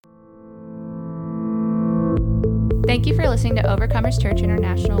Thank you for listening to Overcomers Church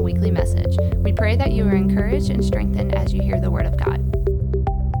International Weekly Message. We pray that you are encouraged and strengthened as you hear the Word of God.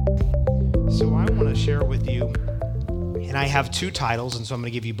 So I want to share with you, and I have two titles, and so I'm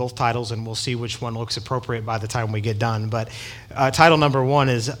going to give you both titles, and we'll see which one looks appropriate by the time we get done. But title number one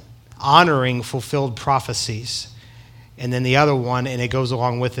is Honoring Fulfilled Prophecies. And then the other one, and it goes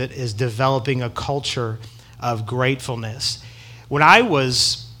along with it, is Developing a Culture of Gratefulness. When I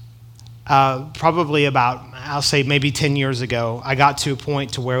was probably about, I'll say maybe 10 years ago, I got to a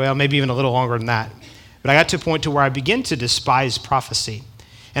point to where, well, maybe even a little longer than that, but I got to a point to where I began to despise prophecy.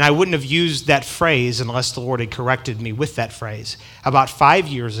 And I wouldn't have used that phrase unless the Lord had corrected me with that phrase. About 5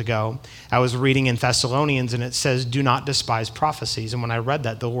 years ago, I was reading in Thessalonians, and it says, do not despise prophecies. And when I read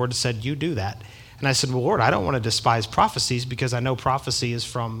that, the Lord said, you do that. And I said, well, Lord, I don't want to despise prophecies because I know prophecy is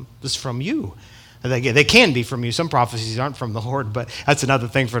from you. They can be from you. Some prophecies aren't from the Lord, but that's another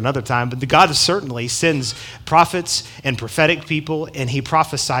thing for another time. But God certainly sends prophets and prophetic people, and he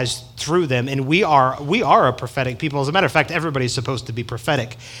prophesies through them. And we are a prophetic people. As a matter of fact, everybody's supposed to be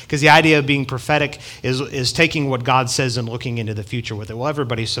prophetic, because the idea of being prophetic is taking what God says and looking into the future with it. Well,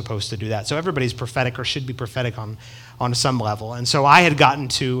 everybody's supposed to do that. So everybody's prophetic or should be prophetic on some level. And so I had gotten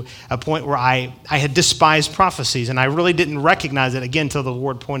to a point where I had despised prophecies, and I really didn't recognize it again until the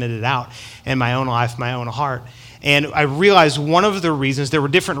Lord pointed it out in my own life, my own heart. And I realized one of the reasons, there were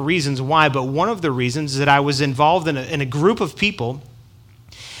different reasons why, but one of the reasons is that I was involved in a group of people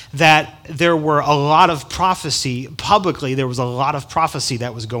that there were a lot of prophecy, publicly there was a lot of prophecy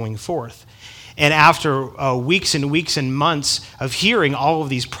that was going forth. And after weeks and weeks and months of hearing all of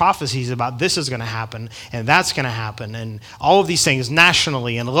these prophecies about this is going to happen and that's going to happen and all of these things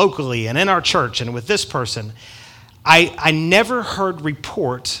nationally and locally and in our church and with this person, I never heard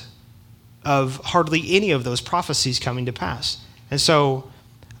report of hardly any of those prophecies coming to pass. And so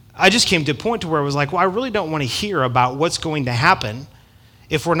I just came to a point to where I was like, well, I really don't want to hear about what's going to happen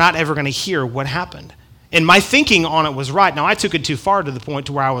if we're not ever going to hear what happened. And my thinking on it was right. Now, I took it too far to the point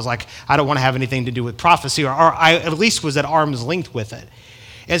to where I was like, I don't want to have anything to do with prophecy, or I at least was at arm's length with it.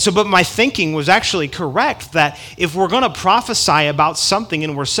 And so, but my thinking was actually correct, that if we're going to prophesy about something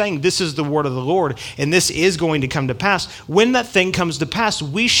and we're saying this is the word of the Lord and this is going to come to pass, when that thing comes to pass,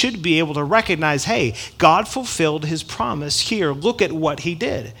 we should be able to recognize, hey, God fulfilled his promise here. Look at what he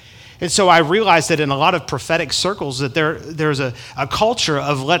did. And so I realized that in a lot of prophetic circles that there's a culture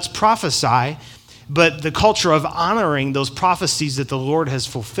of let's prophesy, but the culture of honoring those prophecies that the Lord has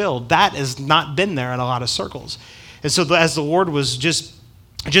fulfilled, that has not been there in a lot of circles. And so as the Lord was just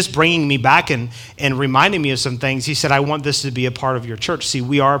bringing me back and reminding me of some things, he said, I want this to be a part of your church. See,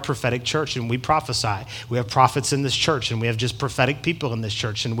 we are a prophetic church and we prophesy. We have prophets in this church and we have just prophetic people in this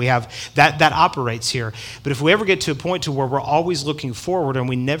church, and we have that operates here. But if we ever get to a point to where we're always looking forward and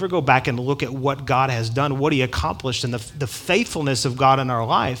we never go back and look at what God has done, what he accomplished, and the faithfulness of God in our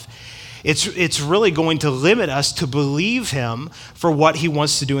life, it's really going to limit us to believe him for what he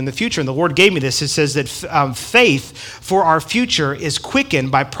wants to do in the future. And the Lord gave me this. It says that faith for our future is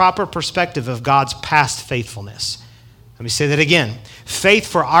quickened by proper perspective of God's past faithfulness. Let me say that again. Faith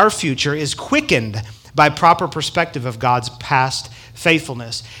for our future is quickened by proper perspective of God's past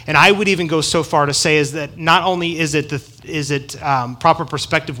faithfulness. And I would even go so far to say is that not only is it proper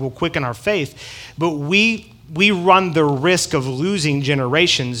perspective will quicken our faith, but we run the risk of losing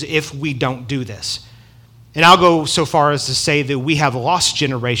generations if we don't do this. And I'll go so far as to say that we have lost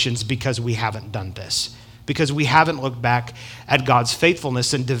generations because we haven't done this, because we haven't looked back at God's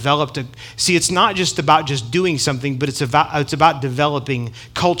faithfulness and developed see, it's not just about just doing something, but it's about developing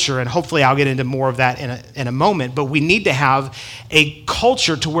culture. And hopefully I'll get into more of that in a moment. But we need to have a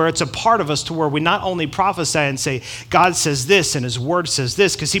culture to where it's a part of us, to where we not only prophesy and say, God says this and his word says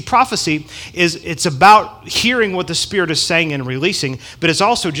this. Because see, prophecy it's about hearing what the Spirit is saying and releasing, but it's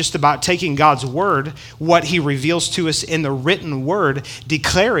also just about taking God's word, what he reveals to us in the written word,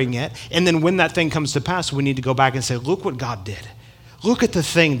 declaring it. And then when that thing comes to pass, we need to go back and say, look what God did. Look at the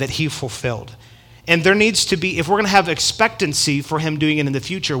thing that he fulfilled. And there needs to be, if we're going to have expectancy for him doing it in the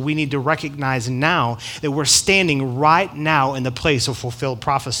future, we need to recognize now that we're standing right now in the place of fulfilled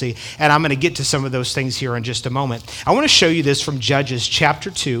prophecy. And I'm going to get to some of those things here in just a moment. I want to show you this from Judges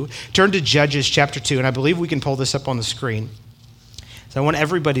chapter 2. Turn to Judges chapter 2, and I believe we can pull this up on the screen. So I want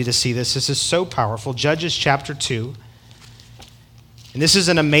everybody to see this. This is so powerful. Judges chapter 2. And this is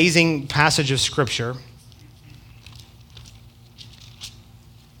an amazing passage of scripture.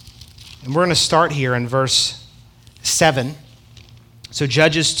 And we're going to start here in verse 7. So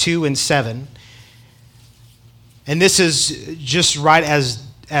Judges 2 and 7. And this is just right as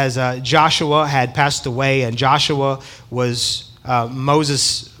Joshua had passed away, and Joshua was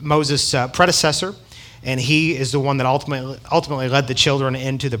Moses' predecessor. and he is the one that ultimately led the children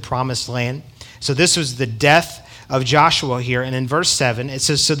into the promised land. So this was the death of Joshua here. And in verse 7, it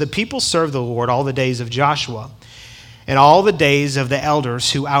says, "So the people served the Lord all the days of Joshua, and all the days of the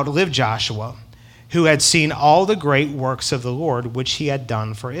elders who outlived Joshua, who had seen all the great works of the Lord, which he had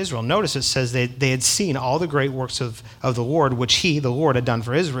done for Israel." Notice it says they had seen all the great works of the Lord, which he, the Lord, had done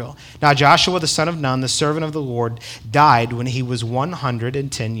for Israel. Now Joshua, the son of Nun, the servant of the Lord, died when he was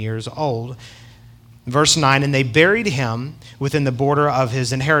 110 years old. Verse 9, "And they buried him within the border of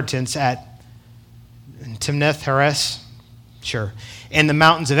his inheritance at Timnath Heres, in the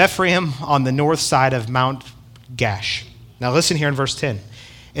mountains of Ephraim on the north side of Mount Gash." Now listen here in verse 10.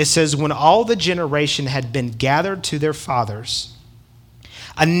 It says, "When all the generation had been gathered to their fathers,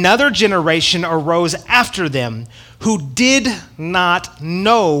 another generation arose after them who did not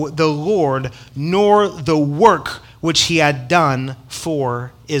know the Lord nor the work which he had done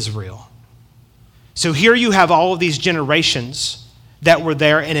for Israel." So here you have all of these generations that were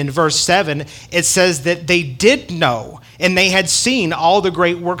there, and in verse 7, it says that they did know, and they had seen all the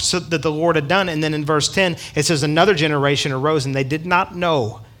great works that the Lord had done. And then in verse 10, it says another generation arose, and they did not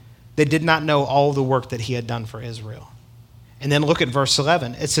know. They did not know all the work that he had done for Israel. And then look at verse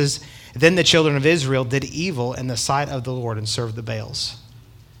 11. It says, "Then the children of Israel did evil in the sight of the Lord and served the Baals."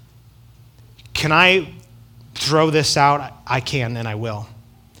 Can I throw this out? I can, and I will.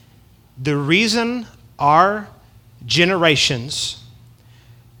 The reason our generations,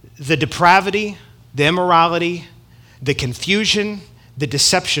 the depravity, the immorality, the confusion, the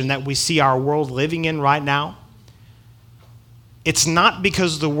deception that we see our world living in right now, it's not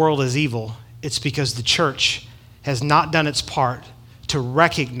because the world is evil. It's because the church has not done its part to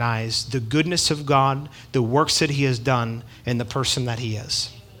recognize the goodness of God, the works that he has done, and the person that he is.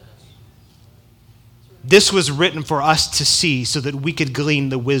 This was written for us to see so that we could glean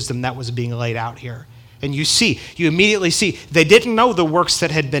the wisdom that was being laid out here. And you immediately see, they didn't know the works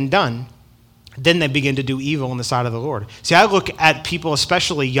that had been done. Then they begin to do evil in the sight of the Lord. See, I look at people,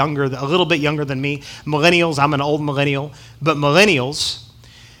 especially younger, a little bit younger than me, millennials. I'm an old millennial, but millennials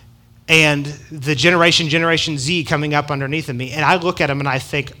and the Generation Z coming up underneath of me, and I look at them and I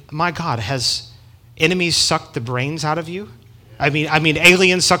think, my God, has enemies sucked the brains out of you? I mean,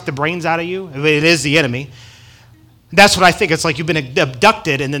 aliens sucked the brains out of you? It is the enemy. That's what I think. It's like you've been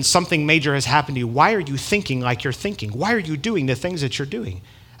abducted and then something major has happened to you. Why are you thinking like you're thinking? Why are you doing the things that you're doing?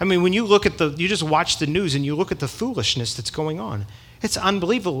 I mean, when you look at you just watch the news and you look at the foolishness that's going on. It's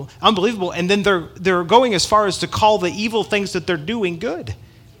unbelievable. And then they're going as far as to call the evil things that they're doing good.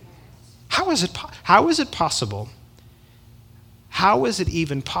 How is it possible? How is it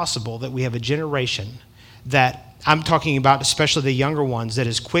even possible that we have a generation that, I'm talking about especially the younger ones, that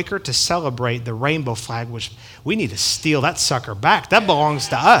is quicker to celebrate the rainbow flag, which we need to steal that sucker back. That belongs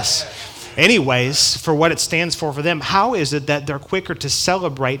to us. Anyways, for what it stands for them, how is it that they're quicker to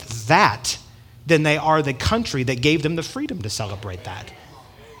celebrate that than they are the country that gave them the freedom to celebrate that?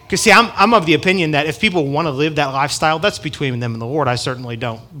 Because see, I'm of the opinion that if people want to live that lifestyle, that's between them and the Lord. I certainly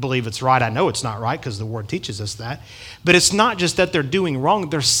don't believe it's right. I know it's not right because the Word teaches us that. But it's not just that they're doing wrong.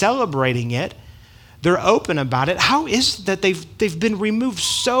 They're celebrating it. They're open about it. How is it that they've been removed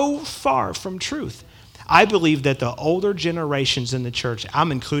so far from truth? I believe that the older generations in the church,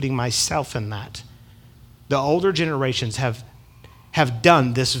 I'm including myself in that, the older generations have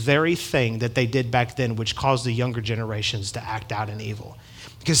done this very thing that they did back then, which caused the younger generations to act out in evil.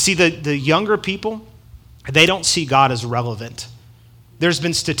 Because see, the younger people, they don't see God as relevant. There's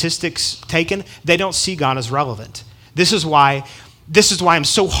been statistics taken. They don't see God as relevant. This is why I'm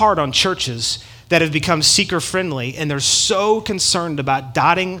so hard on churches that have become seeker-friendly, and they're so concerned about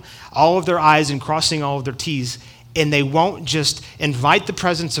dotting all of their I's and crossing all of their T's, and they won't just invite the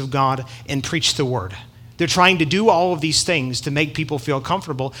presence of God and preach the word. They're trying to do all of these things to make people feel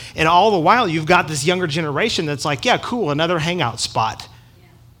comfortable, and all the while you've got this younger generation that's like, yeah, cool, another hangout spot.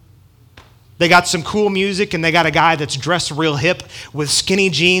 They got some cool music, and they got a guy that's dressed real hip with skinny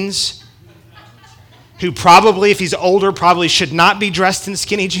jeans, who probably, if he's older, probably should not be dressed in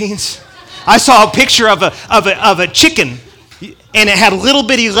skinny jeans. I saw a picture of a chicken, and it had little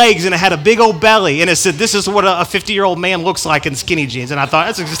bitty legs, and it had a big old belly, and it said, "This is what a 50-year-old man looks like in skinny jeans." And I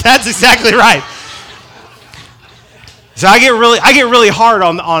thought, that's exactly right. So I get really hard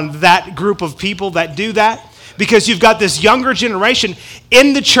on that group of people that do that, because you've got this younger generation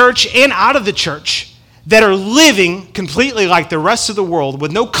in the church and out of the church that are living completely like the rest of the world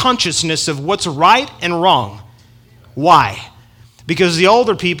with no consciousness of what's right and wrong. Why? Because the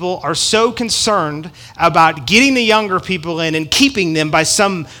older people are so concerned about getting the younger people in and keeping them by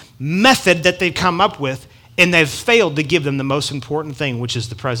some method that they've come up with, and they've failed to give them the most important thing, which is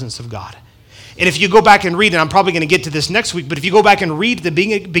the presence of God. And if you go back and read, and I'm probably going to get to this next week, but if you go back and read the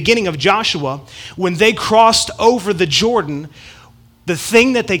beginning of Joshua, when they crossed over the Jordan, the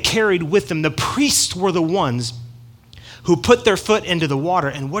thing that they carried with them, the priests were the ones who put their foot into the water.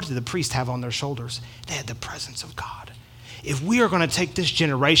 And what did the priest have on their shoulders? They had the presence of God. If we are going to take this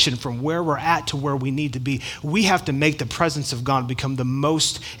generation from where we're at to where we need to be, we have to make the presence of God become the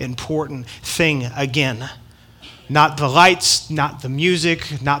most important thing again. Not the lights, not the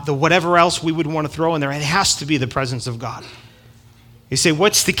music, not the whatever else we would want to throw in there. It has to be the presence of God. You say,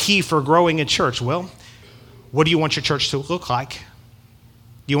 what's the key for growing a church? Well, what do you want your church to look like?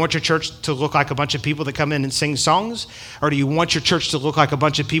 Do you want your church to look like a bunch of people that come in and sing songs? Or do you want your church to look like a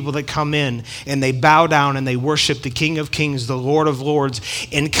bunch of people that come in and they bow down and they worship the King of Kings, the Lord of Lords,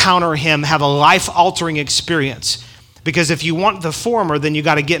 encounter him, have a life-altering experience? Because if you want the former, then you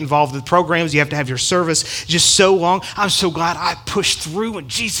got to get involved with programs. You have to have your service just so long. I'm so glad I pushed through in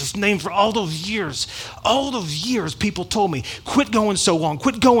Jesus' name for all those years. All those years people told me, quit going so long,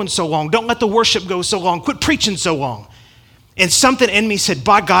 quit going so long. Don't let the worship go so long, quit preaching so long. And something in me said,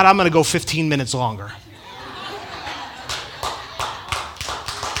 by God, I'm going to go 15 minutes longer.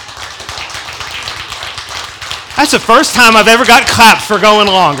 That's the first time I've ever got clapped for going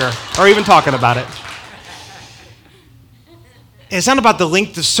longer or even talking about it. It's not about the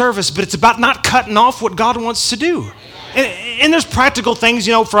length of service, but it's about not cutting off what God wants to do. And there's practical things,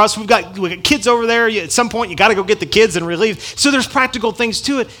 for us. We've got kids over there. At some point, you got to go get the kids and relieve. So there's practical things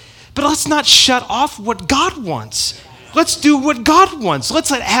to it. But let's not shut off what God wants. Let's do what God wants. Let's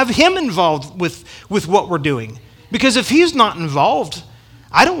have him involved with what we're doing. Because if he's not involved,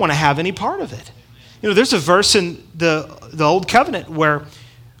 I don't want to have any part of it. There's a verse in the Old Covenant where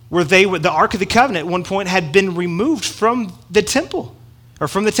the Ark of the Covenant at one point had been removed from the temple or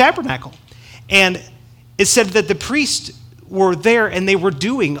from the tabernacle. And it said that the priests were there and they were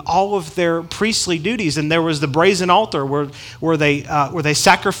doing all of their priestly duties. And there was the brazen altar where they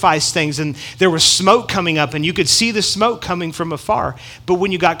sacrificed things, and there was smoke coming up and you could see the smoke coming from afar. But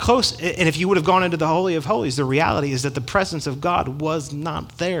when you got close, and if you would have gone into the Holy of Holies, the reality is that the presence of God was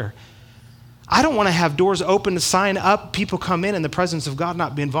not there. I don't want to have doors open to sign up, people come in, and the presence of God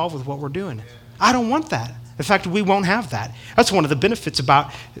not be involved with what we're doing. I don't want that. In fact, we won't have that. That's one of the benefits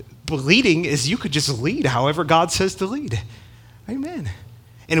about leading is you could just lead however God says to lead. Amen.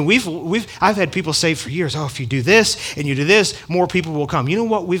 And I've had people say for years, if you do this and you do this, more people will come. You know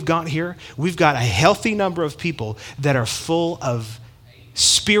what we've got here? We've got a healthy number of people that are full of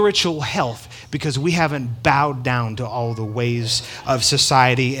spiritual health because we haven't bowed down to all the ways of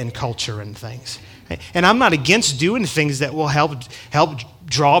society and culture and things. And I'm not against doing things that will help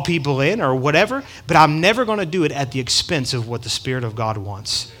draw people in or whatever, but I'm never going to do it at the expense of what the Spirit of God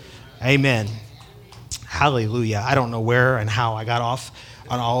wants. Amen. Hallelujah. I don't know where and how I got off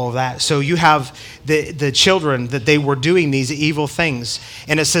on all of that. So you have the children that they were doing these evil things,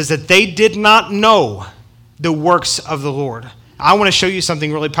 and it says that they did not know the works of the Lord. I want to show you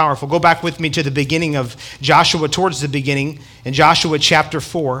something really powerful. Go back with me to the beginning of Joshua, towards the beginning, in Joshua chapter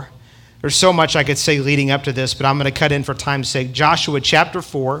 4. There's so much I could say leading up to this, but I'm going to cut in for time's sake. Joshua chapter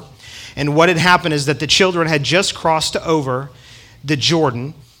 4, and what had happened is that the children had just crossed over the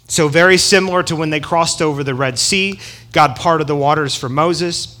Jordan. So very similar to when they crossed over the Red Sea, God parted the waters for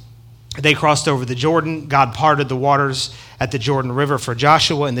Moses. They crossed over the Jordan. God parted the waters at the Jordan River for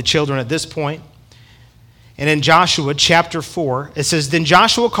Joshua and the children at this point. And in Joshua chapter 4, it says, Then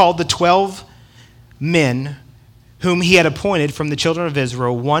Joshua called the 12 men whom he had appointed from the children of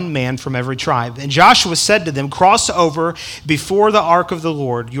Israel, one man from every tribe. And Joshua said to them, Cross over before the ark of the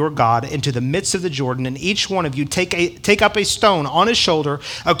Lord your God into the midst of the Jordan, and each one of you take up a stone on his shoulder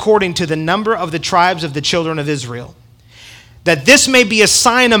according to the number of the tribes of the children of Israel. That this may be a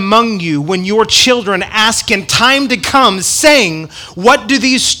sign among you when your children ask in time to come, saying, What do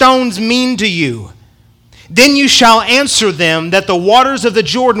these stones mean to you? Then you shall answer them that the waters of the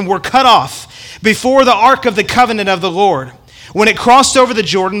Jordan were cut off before the ark of the covenant of the Lord. When it crossed over the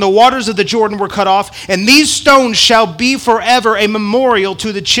Jordan, the waters of the Jordan were cut off, and these stones shall be forever a memorial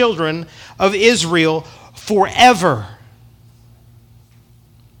to the children of Israel forever.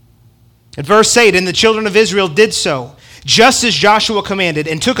 At verse 8, and the children of Israel did so, just as Joshua commanded,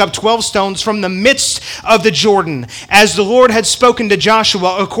 and took up 12 stones from the midst of the Jordan, as the Lord had spoken to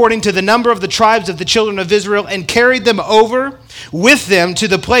Joshua, according to the number of the tribes of the children of Israel, and carried them over with them to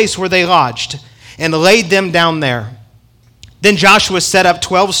the place where they lodged, and laid them down there. Then Joshua set up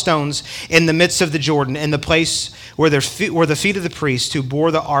 12 stones in the midst of the Jordan, in the place where the feet of the priests who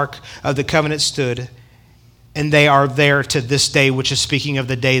bore the ark of the covenant stood, and they are there to this day, which is speaking of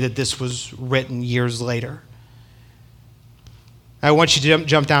the day that this was written years later. I want you to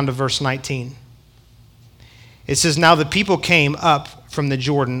jump down to verse 19. It says, now the people came up from the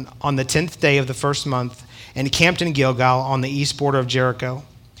Jordan on the 10th day of the first month and camped in Gilgal on the east border of Jericho.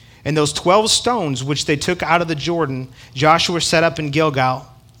 And those 12 stones which they took out of the Jordan, Joshua set up in Gilgal.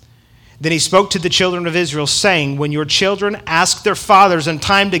 Then he spoke to the children of Israel, saying, when your children ask their fathers in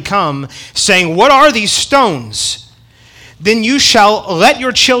time to come, saying, what are these stones? Then you shall let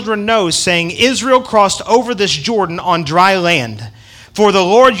your children know, saying, Israel crossed over this Jordan on dry land. For the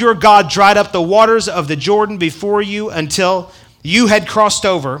Lord your God dried up the waters of the Jordan before you until you had crossed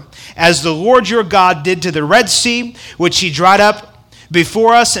over, as the Lord your God did to the Red Sea, which he dried up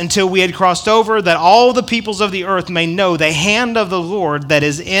before us until we had crossed over, that all the peoples of the earth may know the hand of the Lord that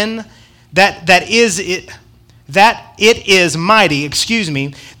it is mighty,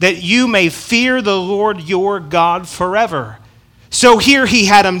 that you may fear the Lord your God forever. So here he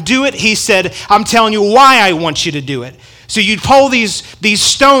had him do it. He said, I'm telling you why I want you to do it. So you'd pull these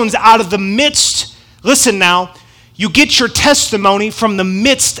stones out of the midst. Listen now, you get your testimony from the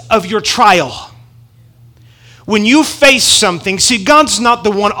midst of your trial. When you face something, see, God's not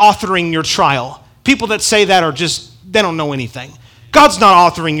the one authoring your trial. People that say that are they don't know anything. God's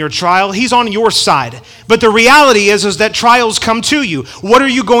not authoring your trial. He's on your side. But the reality is that trials come to you. What are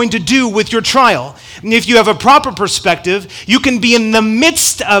you going to do with your trial? And if you have a proper perspective, you can be in the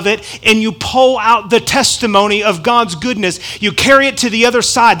midst of it and you pull out the testimony of God's goodness. You carry it to the other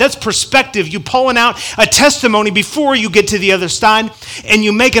side. That's perspective. You pulling out a testimony before you get to the other side, and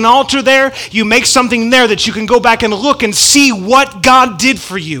you make an altar there. You make something there that you can go back and look and see what God did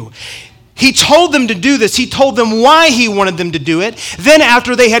for you. He told them to do this. He told them why he wanted them to do it. Then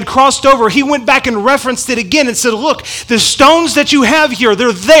after they had crossed over, he went back and referenced it again and said, look, the stones that you have here,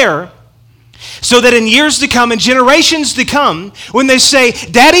 they're there so that in years to come and generations to come, when they say,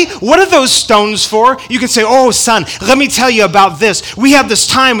 Daddy, what are those stones for? You can say, oh, son, let me tell you about this. We had this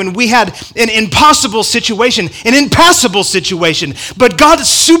time when we had an impossible situation, an impassable situation, but God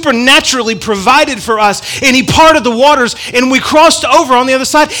supernaturally provided for us, and he parted the waters, and we crossed over on the other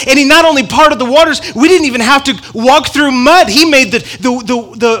side, and he not only parted the waters, we didn't even have to walk through mud. He made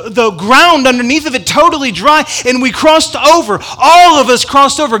the ground underneath of it totally dry, and we crossed over. All of us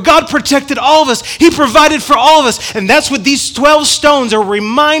crossed over. God protected all of us. He provided for all of us. And that's what these 12 stones are, a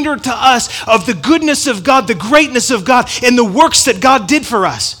reminder to us of the goodness of God, the greatness of God, and the works that God did for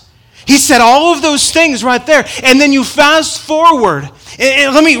us. He said all of those things right there. And then you fast forward.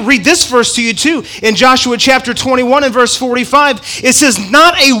 And let me read this verse to you too. In Joshua chapter 21 and verse 45, it says,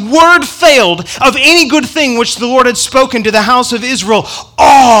 not a word failed of any good thing which the Lord had spoken to the house of Israel.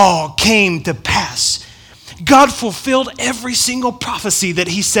 All came to pass. God fulfilled every single prophecy that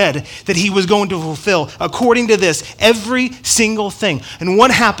he said that he was going to fulfill. According to this, every single thing. And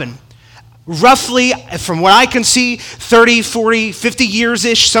what happened? Roughly, from what I can see, 30, 40, 50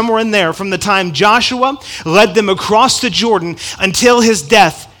 years-ish, somewhere in there, from the time Joshua led them across the Jordan until his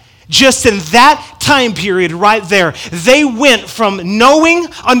death, just in that time period right there, they went from knowing,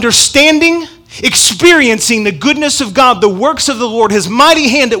 understanding, experiencing the goodness of God, the works of the Lord, his mighty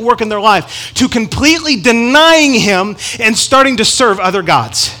hand at work in their life, to completely denying him and starting to serve other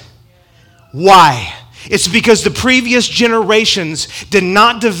gods. Why? It's because the previous generations did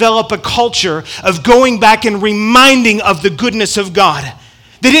not develop a culture of going back and reminding of the goodness of God.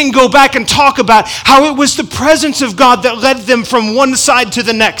 They didn't go back and talk about how it was the presence of God that led them from one side to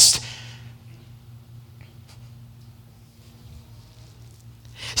the next.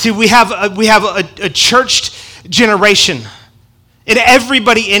 See, we have a churched generation. And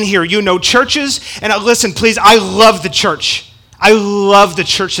everybody in here, you know churches. And listen, please, I love the church. I love the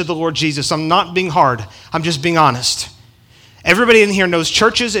church of the Lord Jesus. I'm not being hard. I'm just being honest. Everybody in here knows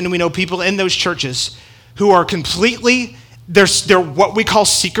churches, and we know people in those churches who are completely, they're what we call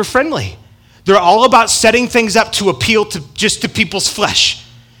seeker-friendly. They're all about setting things up to appeal to people's flesh.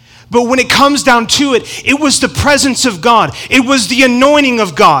 But when it comes down to it, it was the presence of God. It was the anointing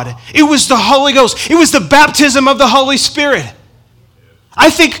of God. It was the Holy Ghost. It was the baptism of the Holy Spirit. I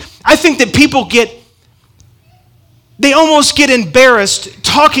think that people they almost get embarrassed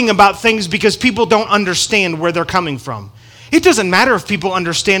talking about things because people don't understand where they're coming from. It doesn't matter if people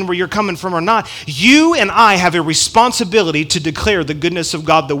understand where you're coming from or not. You and I have a responsibility to declare the goodness of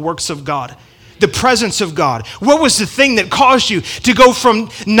God, the works of God, the presence of God. What was the thing that caused you to go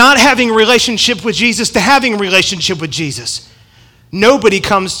from not having a relationship with Jesus to having a relationship with Jesus? Nobody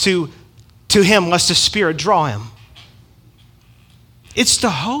comes to him lest the Spirit draw him. It's the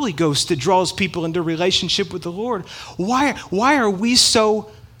Holy Ghost that draws people into relationship with the Lord. Why are we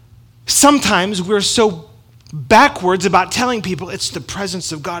sometimes we're so backwards about telling people it's the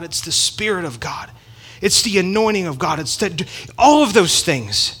presence of God, it's the Spirit of God, it's the anointing of God, it's all of those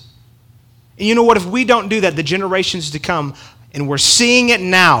things. And you know what? If we don't do that, the generations to come, and we're seeing it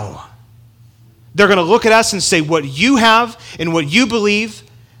now, they're going to look at us and say, what you have and what you believe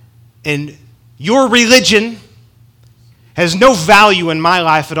and your religion has no value in my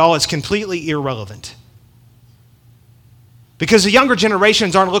life at all. It's completely irrelevant. Because the younger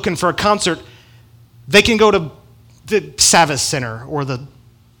generations aren't looking for a concert. They can go to the Savas Center or the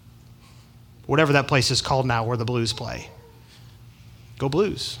whatever that place is called now where the Blues play. Go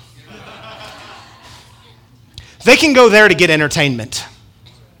Blues. They can go there to get entertainment.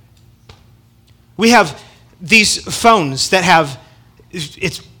 We have these phones that have,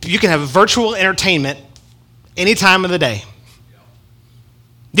 you can have virtual entertainment any time of the day.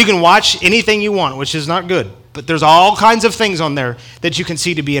 You can watch anything you want, which is not good, but there's all kinds of things on there that you can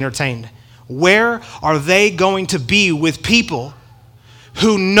see to be entertained. Where are they going to be with people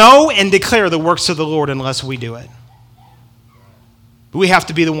who know and declare the works of the Lord unless we do it? We have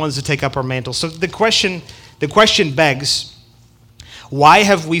to be the ones to take up our mantle. So the question begs, why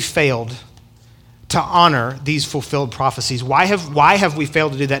have we failed to honor these fulfilled prophecies? Why have we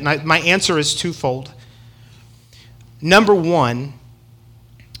failed to do that? And my answer is twofold. Number one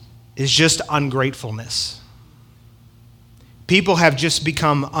is just ungratefulness. People have just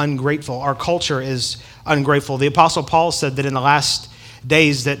become ungrateful. Our culture is ungrateful. The Apostle Paul said that in the last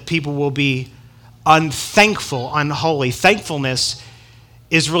days that people will be unthankful, unholy. Thankfulness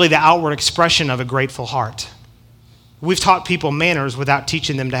is really the outward expression of a grateful heart. We've taught people manners without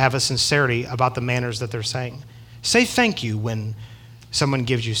teaching them to have a sincerity about the manners that they're saying. Say thank you when someone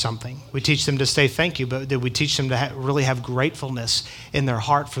gives you something. We teach them to say thank you, but we teach them to really have gratefulness in their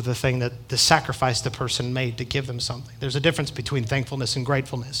heart for the thing that the sacrifice the person made to give them something. There's a difference between thankfulness and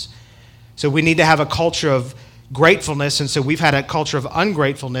gratefulness. So we need to have a culture of gratefulness, and so we've had a culture of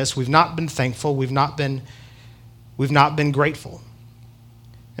ungratefulness. We've not been thankful. We've not been grateful.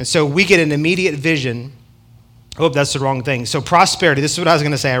 And so we get an immediate vision. Oh, that's the wrong thing. So prosperity, this is what I was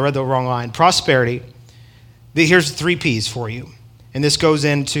going to say. I read the wrong line. Prosperity, here's 3 P's for you. And this goes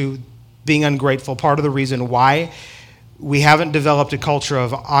into being ungrateful, part of the reason why we haven't developed a culture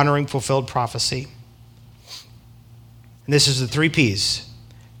of honoring fulfilled prophecy. And this is the 3 P's.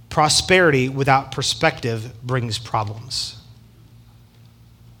 Prosperity without perspective brings problems.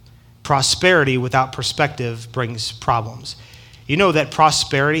 Prosperity without perspective brings problems. You know that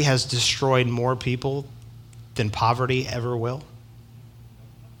prosperity has destroyed more people than poverty ever will?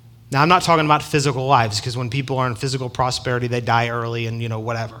 Now, I'm not talking about physical lives, because when people are in physical prosperity, they die early and,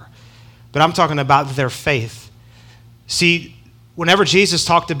 whatever. But I'm talking about their faith. See, whenever Jesus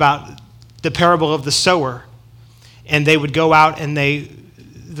talked about the parable of the sower, and they would go out and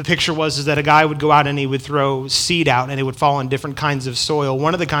the picture was that a guy would go out and he would throw seed out and it would fall in different kinds of soil.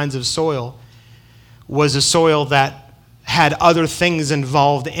 One of the kinds of soil was a soil that had other things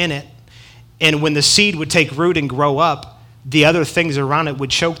involved in it. And when the seed would take root and grow up, the other things around it would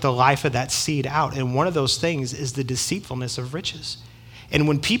choke the life of that seed out. And one of those things is the deceitfulness of riches. And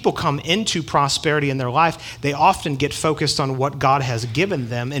when people come into prosperity in their life, they often get focused on what God has given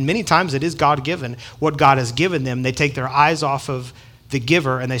them. And many times it is God-given. What God has given them, they take their eyes off of the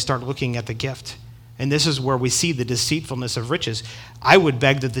giver and they start looking at the gift. And this is where we see the deceitfulness of riches. I would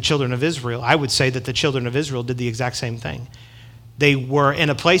say that the children of Israel did the exact same thing. They were in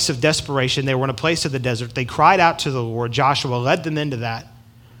a place of desperation. They were in a place of the desert. They cried out to the Lord. Joshua led them into that.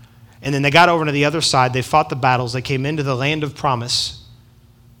 And then they got over to the other side. They fought the battles. They came into the land of promise.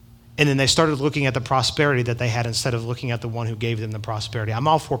 And then they started looking at the prosperity that they had instead of looking at the one who gave them the prosperity. I'm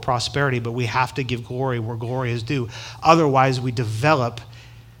all for prosperity, but we have to give glory where glory is due. Otherwise, we develop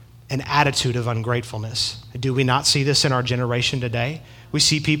an attitude of ungratefulness. Do we not see this in our generation today? We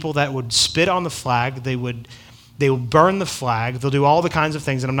see people that would spit on the flag. They will burn the flag. They'll do all the kinds of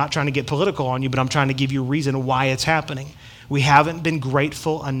things. And I'm not trying to get political on you, but I'm trying to give you a reason why it's happening. We haven't been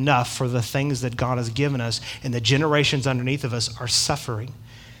grateful enough for the things that God has given us, and the generations underneath of us are suffering.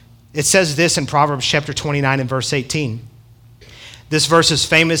 It says this in Proverbs chapter 29 and verse 18. This verse is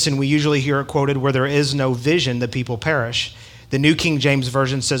famous, and we usually hear it quoted, where there is no vision, the people perish. The New King James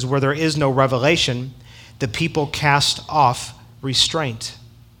Version says, where there is no revelation, the people cast off restraint.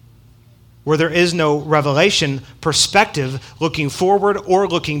 Where there is no revelation, perspective, looking forward or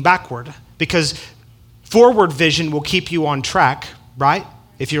looking backward. Because forward vision will keep you on track, right?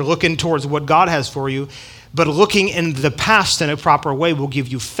 If you're looking towards what God has for you. But looking in the past in a proper way will give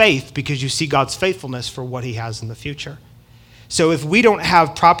you faith, because you see God's faithfulness for what he has in the future. So if we don't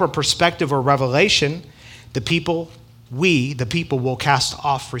have proper perspective or revelation, the people will cast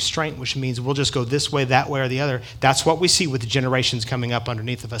off restraint, which means we'll just go this way, that way, or the other. That's what we see with the generations coming up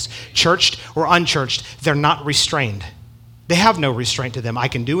underneath of us. Churched or unchurched, they're not restrained. They have no restraint to them. I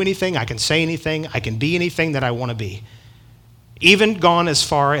can do anything, I can say anything, I can be anything that I want to be. Even gone as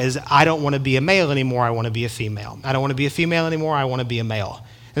far as I don't want to be a male anymore, I want to be a female. I don't want to be a female anymore, I want to be a male.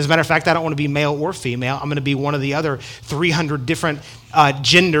 As a matter of fact, I don't want to be male or female. I'm going to be one of the other 300 different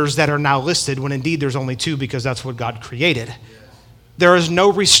genders that are now listed, when indeed there's only 2, because that's what God created. There is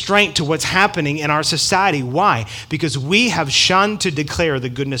no restraint to what's happening in our society. Why? Because we have shunned to declare the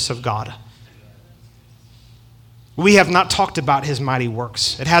goodness of God. We have not talked about his mighty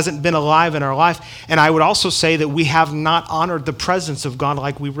works. It hasn't been alive in our life. And I would also say that we have not honored the presence of God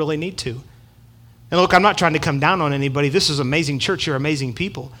like we really need to. And look, I'm not trying to come down on anybody. This is amazing church. You're amazing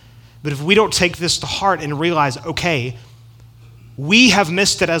people. But if we don't take this to heart and realize, okay, we have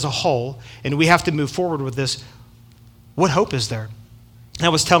missed it as a whole, and we have to move forward with this, what hope is there? I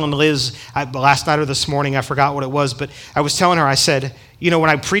was telling Liz last night or this morning, I forgot what it was, but I was telling her, I said, when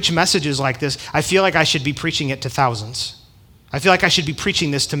I preach messages like this, I feel like I should be preaching it to thousands. I feel like I should be preaching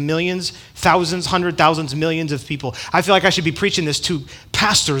this to millions, thousands, 100,000s, millions of people. I feel like I should be preaching this to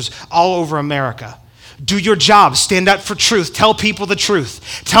pastors all over America. Do your job. Stand up for truth. Tell people the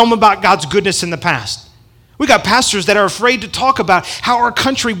truth. Tell them about God's goodness in the past. We got pastors that are afraid to talk about how our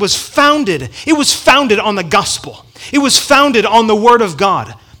country was founded. It was founded on the gospel. It was founded on the word of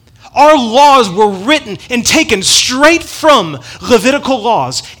God. Our laws were written and taken straight from Levitical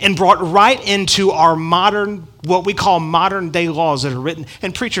laws and brought right into our modern, what we call modern day laws that are written,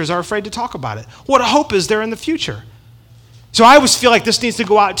 and preachers are afraid to talk about it. What hope is there in the future? So I always feel like this needs to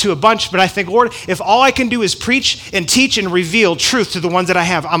go out to a bunch, but I think, Lord, if all I can do is preach and teach and reveal truth to the ones that I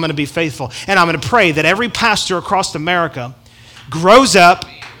have, I'm going to be faithful. And I'm going to pray that every pastor across America grows up,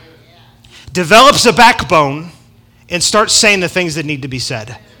 develops a backbone, and starts saying the things that need to be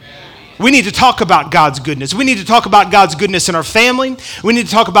said. We need to talk about God's goodness. We need to talk about God's goodness in our family. We need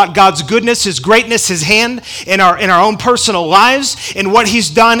to talk about God's goodness, his greatness, his hand in our own personal lives, and what he's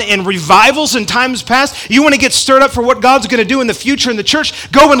done in revivals in times past. You want to get stirred up for what God's going to do in the future in the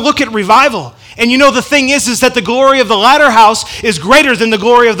church? Go and look at revival. And the thing is that the glory of the latter house is greater than the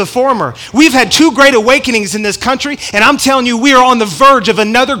glory of the former. We've had 2 great awakenings in this country, and I'm telling you, we are on the verge of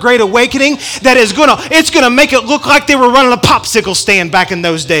another great awakening that is it's gonna make it look like they were running a popsicle stand back in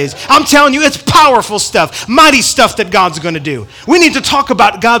those days. I'm telling you, it's powerful stuff, mighty stuff that God's gonna do. We need to talk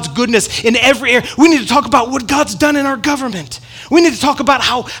about God's goodness in every area. We need to talk about what God's done in our government. We need to talk about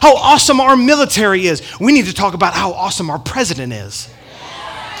how awesome our military is. We need to talk about how awesome our president is.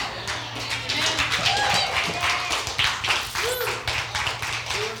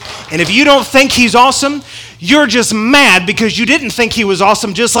 And if you don't think he's awesome, you're just mad because you didn't think he was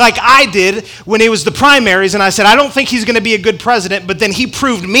awesome, just like I did when it was the primaries. And I said, I don't think he's going to be a good president, but then he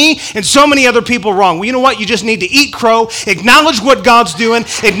proved me and so many other people wrong. Well, you know what? You just need to eat crow, acknowledge what God's doing,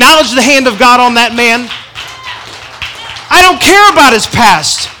 acknowledge the hand of God on that man. I don't care about his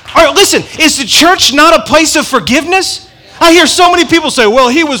past. All right, listen, is the church not a place of forgiveness? I hear so many people say, well,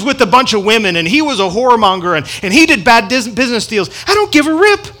 he was with a bunch of women and he was a whoremonger and he did bad business deals. I don't give a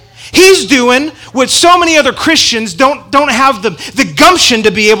rip. He's doing what so many other Christians don't have the gumption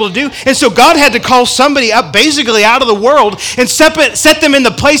to be able to do. And so God had to call somebody up basically out of the world and set them in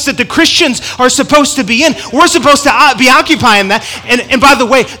the place that the Christians are supposed to be in. We're supposed to be occupying that. And by the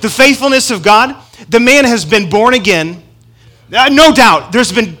way, the faithfulness of God, the man has been born again. No doubt,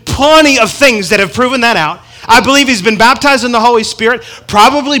 there's been plenty of things that have proven that out. I believe he's been baptized in the Holy Spirit,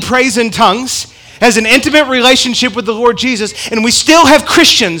 probably prays in tongues, has an intimate relationship with the Lord Jesus, and we still have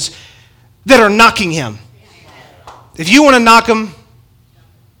Christians that are knocking him. If you want to knock him,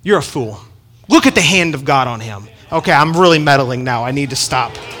 you're a fool. Look at the hand of God on him. Okay, I'm really meddling now. I need to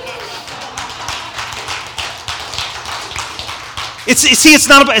stop. It's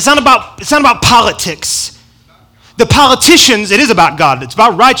not about politics. The politicians, it is about God. It's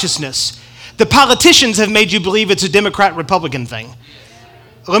about righteousness. The politicians have made you believe it's a Democrat-Republican thing.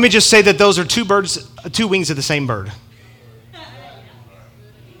 Let me just say that those are 2 wings of the same bird.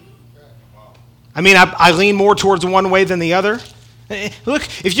 I mean, I lean more towards one way than the other. Look,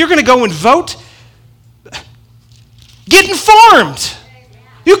 if you're going to go and vote, get informed.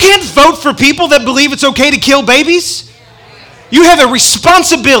 You can't vote for people that believe it's okay to kill babies. You have a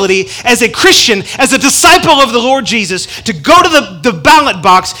responsibility as a Christian, as a disciple of the Lord Jesus, to go to the ballot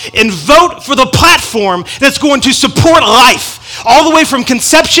box and vote for the platform that's going to support life, all the way from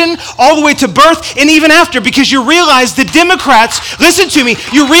conception, all the way to birth, and even after, because you realize the Democrats, listen to me,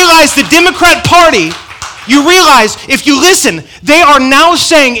 you realize the Democrat Party, you realize, if you listen, they are now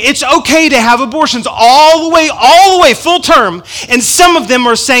saying it's okay to have abortions all the way, full term. And some of them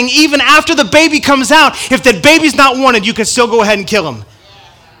are saying even after the baby comes out, if that baby's not wanted, you can still go ahead and kill him.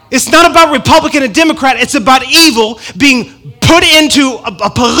 It's not about Republican and Democrat. It's about evil being put into a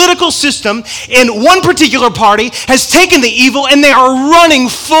political system, and one particular party has taken the evil and they are running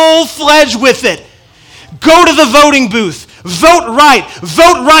full-fledged with it. Go to the voting booth. Vote right.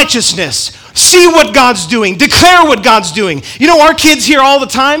 Vote righteousness. See what God's doing. Declare what God's doing. You know, our kids hear all the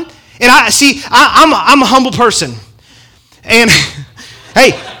time, and I'm a humble person. And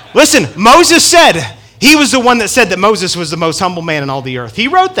hey, listen, Moses said, he was the one that said that Moses was the most humble man in all the earth. He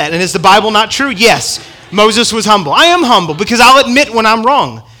wrote that. And is the Bible not true? Yes, Moses was humble. I am humble because I'll admit when I'm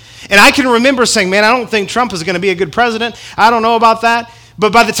wrong. And I can remember saying, man, I don't think Trump is going to be a good president. I don't know about that.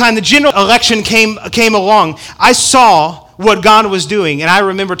 But by the time the general election came along, I saw what God was doing. And I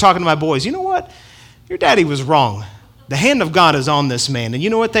remember talking to my boys, you know what? Your daddy was wrong. The hand of God is on this man. And you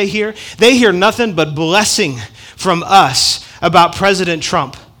know what they hear? They hear nothing but blessing from us about President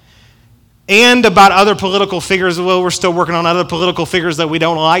Trump and about other political figures. Well, we're still working on other political figures that we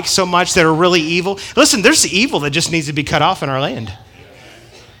don't like so much that are really evil. Listen, there's evil that just needs to be cut off in our land.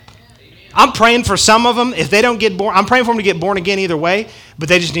 I'm praying for some of them. If they don't get born, I'm praying for them to get born again either way, but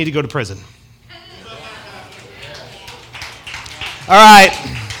they just need to go to prison. All right,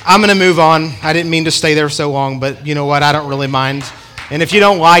 I'm going to move on. I didn't mean to stay there so long, but you know what? I don't really mind. And if you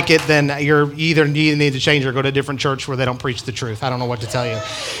don't like it, then you either need to change or go to a different church where they don't preach the truth. I don't know what to tell you.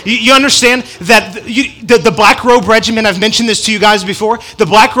 You understand that the Black Robe Regiment, I've mentioned this to you guys before, the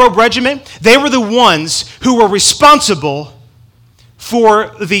Black Robe Regiment, they were the ones who were responsible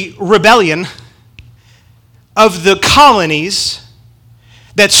for the rebellion of the colonies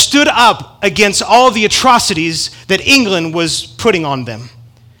that stood up against all the atrocities that England was putting on them.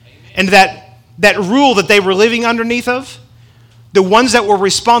 And that rule that they were living underneath of, the ones that were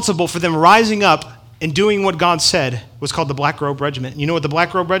responsible for them rising up and doing what God said was called the Black Robe Regiment. You know what the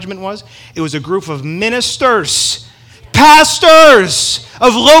Black Robe Regiment was? It was a group of ministers, pastors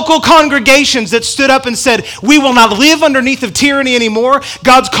of local congregations that stood up and said, we will not live underneath of tyranny anymore.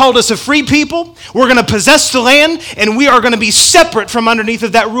 God's called us a free people. We're going to possess the land, and we are going to be separate from underneath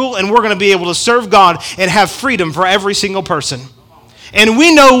of that rule, and we're going to be able to serve God and have freedom for every single person. And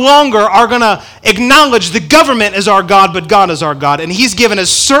we no longer are going to acknowledge the government as our God, but God is our God. And he's given us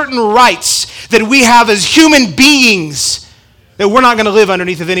certain rights that we have as human beings that we're not going to live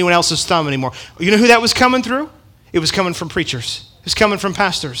underneath of anyone else's thumb anymore. You know who that was coming through? It was coming from preachers. It was coming from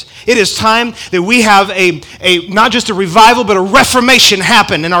pastors. It is time that we have a not just a revival, but a reformation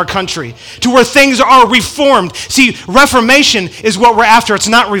happen in our country to where things are reformed. See, reformation is what we're after. It's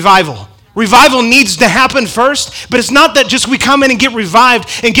not revival. Revival needs to happen first, but it's not that just we come in and get revived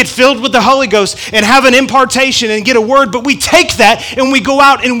and get filled with the Holy Ghost and have an impartation and get a word, but we take that and we go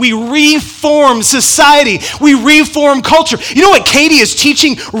out and we reform society. We reform culture. You know what Katie is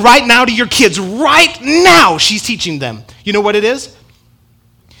teaching right now to your kids? Right now, she's teaching them. You know what it is?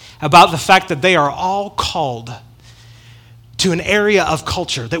 About the fact that they are all called to an area of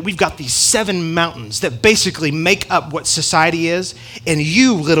culture, that we've got these 7 mountains that basically make up what society is. And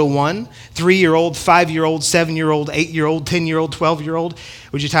you, little one, 3-year-old, 5-year-old, 7-year-old, 8-year-old, 10-year-old, 12-year-old,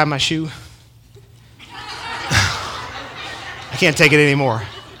 would you tie my shoe? I can't take it anymore.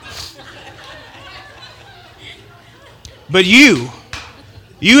 But you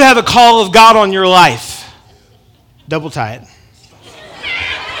have a call of God on your life. Double tie it.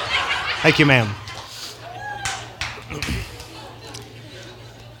 Thank you, ma'am.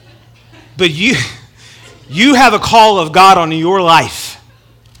 But you have a call of God on your life.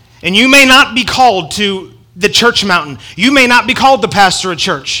 And you may not be called to the church mountain. You may not be called to pastor a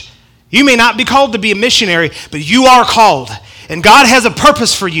church. You may not be called to be a missionary, but you are called. And God has a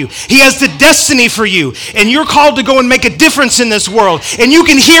purpose for you. He has the destiny for you. And you're called to go and make a difference in this world. And you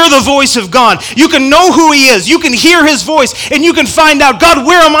can hear the voice of God. You can know who he is. You can hear his voice. And you can find out, God,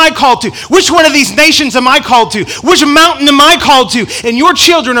 where am I called to? Which one of these nations am I called to? Which mountain am I called to? And your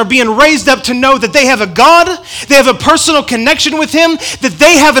children are being raised up to know that they have a God. They have a personal connection with him. That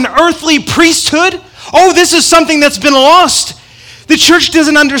they have an earthly priesthood. Oh, this is something that's been lost. The church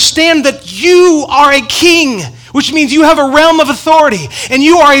doesn't understand that you are a king, which means you have a realm of authority, and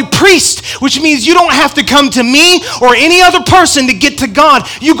you are a priest, which means you don't have to come to me or any other person to get to God.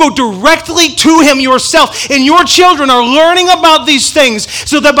 You go directly to him yourself, and your children are learning about these things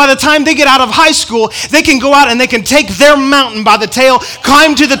so that by the time they get out of high school, they can go out and they can take their mountain by the tail,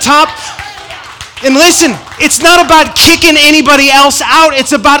 climb to the top. And listen, it's not about kicking anybody else out.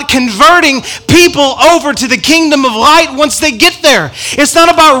 It's about converting people over to the kingdom of light once they get there. It's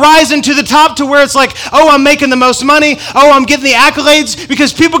not about rising to the top to where it's like, oh, I'm making the most money. Oh, I'm getting the accolades.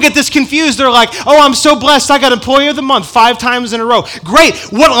 Because people get this confused. They're like, oh, I'm so blessed. I got Employee of the Month 5 times in a row. Great.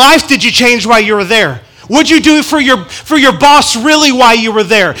 What life did you change while you were there? What'd you do for your boss really while you were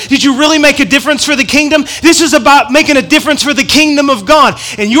there? Did you really make a difference for the kingdom? This is about making a difference for the kingdom of God.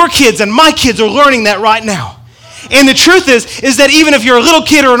 And your kids and my kids are learning that right now. And the truth is that even if you're a little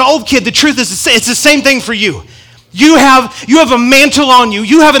kid or an old kid, the truth is it's the same thing for you. You have a mantle on you.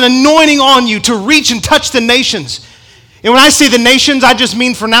 You have an anointing on you to reach and touch the nations. And when I say the nations, I just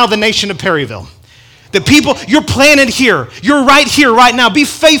mean for now the nation of Perryville. The people, you're planted here. You're right here, right now. Be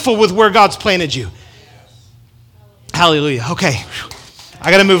faithful with where God's planted you. Hallelujah. Okay. I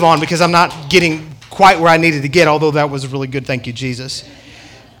got to move on because I'm not getting quite where I needed to get, although that was really good. Thank you, Jesus.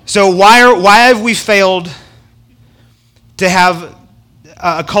 So why have we failed to have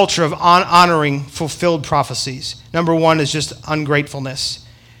a culture of honoring fulfilled prophecies? Number one is just ungratefulness.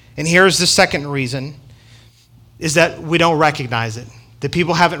 And here's the second reason, is that we don't recognize it. The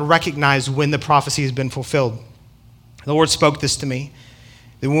people haven't recognized when the prophecy has been fulfilled. The Lord spoke this to me,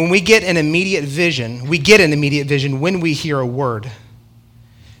 that when we get an immediate vision when we hear a word.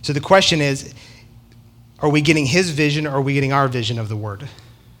 So the question is, are we getting his vision or are we getting our vision of the word?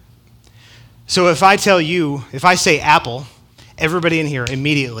 So if I say apple, everybody in here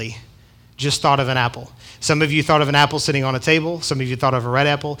immediately just thought of an apple. Some of you thought of an apple sitting on a table. Some of you thought of a red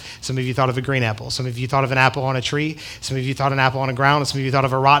apple. Some of you thought of a green apple. Some of you thought of an apple on a tree. Some of you thought an apple on the ground. Some of you thought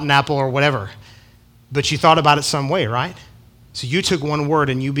of a rotten apple or whatever. But you thought about it some way, right? So you took one word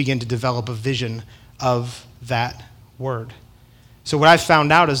and you began to develop a vision of that word. So what I've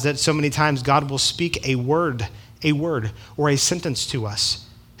found out is that so many times God will speak a word or a sentence to us.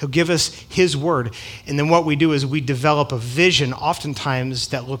 He'll give us his word. And then what we do is we develop a vision oftentimes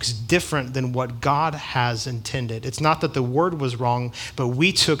that looks different than what God has intended. It's not that the word was wrong, but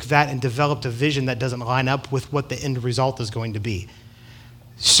we took that and developed a vision that doesn't line up with what the end result is going to be.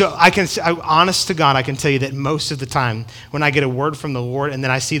 So honest to God, I can tell you that most of the time when I get a word from the Lord and then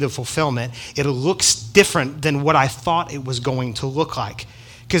I see the fulfillment, it looks different than what I thought it was going to look like.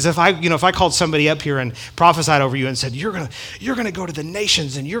 Because if I called somebody up here and prophesied over you and said, you're gonna go to the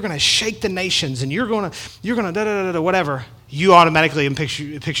nations and you're gonna shake the nations and you're gonna da da da whatever, you automatically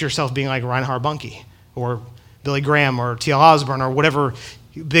picture yourself being like Reinhard Bonnke or Billy Graham or T.L. Osborne or whatever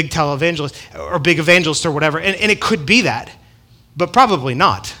big televangelist or big evangelist or whatever, and it could be that, but probably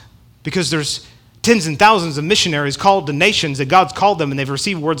not, because there's tens and thousands of missionaries called to nations that God's called them and they've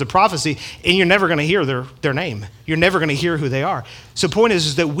received words of prophecy, and you're never going to hear their name. You're never going to hear who they are. So the point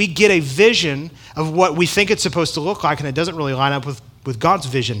is that we get a vision of what we think it's supposed to look like, and it doesn't really line up with God's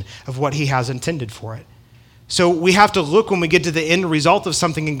vision of what he has intended for it. So we have to look when we get to the end result of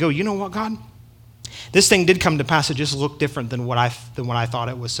something and go, you know what, God? This thing did come to pass. It just looked different than what I thought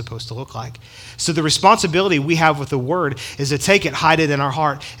it was supposed to look like. So the responsibility we have with the word is to take it, hide it in our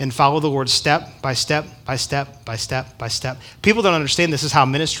heart, and follow the Lord step by step by step by step by step. People don't understand this is how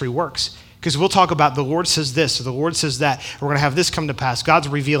ministry works, because we'll talk about the Lord says this or the Lord says that. We're going to have this come to pass. God's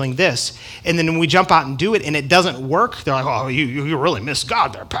revealing this. And then when we jump out and do it and it doesn't work, they're like, oh, you really missed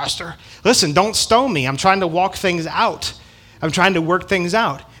God there, Pastor. Listen, don't stone me. I'm trying to walk things out. I'm trying to work things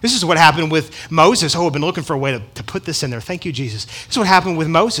out. This is what happened with Moses. Oh, I've been looking for a way to put this in there. Thank you, Jesus. This is what happened with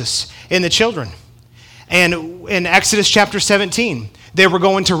Moses and the children. And in Exodus chapter 17, they were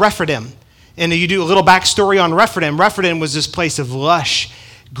going to Rephidim. And you do a little backstory on Rephidim. Rephidim was this place of lush,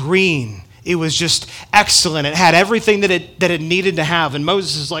 green. It was just excellent. It had everything that it needed to have. And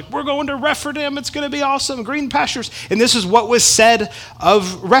Moses is like, we're going to Rephidim. It's going to be awesome. Green pastures. And this is what was said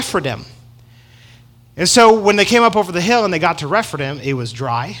of Rephidim. And so when they came up over the hill and they got to Rephidim, it was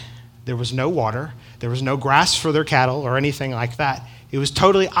dry. There was no water. There was no grass for their cattle or anything like that. It was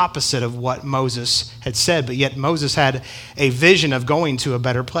totally opposite of what Moses had said, but yet Moses had a vision of going to a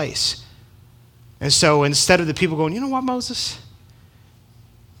better place. And so instead of the people going, you know what, Moses?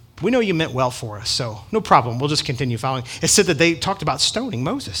 We know you meant well for us, so no problem. We'll just continue following. It said that they talked about stoning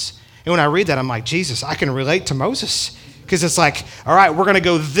Moses. And when I read that, I'm like, Jesus, I can relate to Moses. Because it's like, all right, we're going to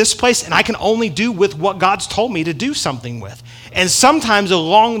go this place, and I can only do with what God's told me to do something with. And sometimes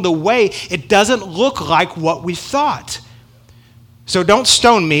along the way, it doesn't look like what we thought. So don't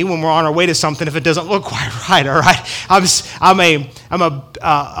stone me when we're on our way to something if it doesn't look quite right, all right? I'm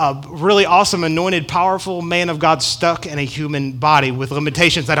a really awesome, anointed, powerful man of God stuck in a human body with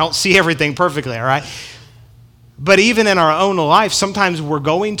limitations. I don't see everything perfectly, all right? But even in our own life, sometimes we're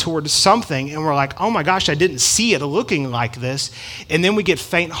going towards something and we're like, oh my gosh, I didn't see it looking like this. And then we get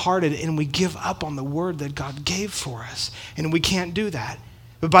faint-hearted and we give up on the word that God gave for us. And we can't do that.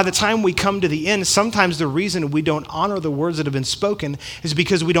 But by the time we come to the end, sometimes the reason we don't honor the words that have been spoken is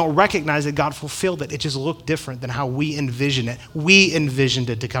because we don't recognize that God fulfilled it. It just looked different than how we envisioned it. We envisioned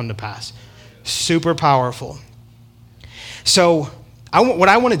it to come to pass. Super powerful. So what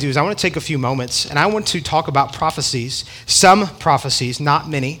I want to do is I want to take a few moments and I want to talk about prophecies, some prophecies, not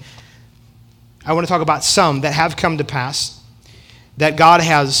many. I want to talk about some that have come to pass, that God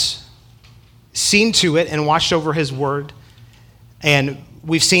has seen to it and watched over his word, and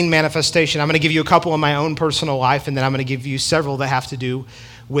we've seen manifestation. I'm going to give you a couple in my own personal life, and then I'm going to give you several that have to do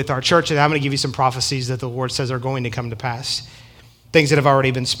with our church, and I'm going to give you some prophecies that the Lord says are going to come to pass, things that have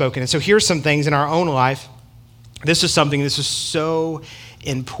already been spoken. And so here's some things in our own life. This is so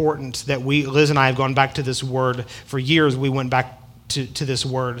important that Liz and I have gone back to this word. For years, we went back to this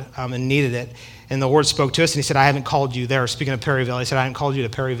word and needed it. And the Lord spoke to us, and he said, I haven't called you there. Speaking of Perryville, he said, I haven't called you to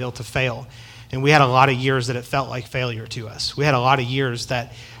Perryville to fail. And we had a lot of years that it felt like failure to us. We had a lot of years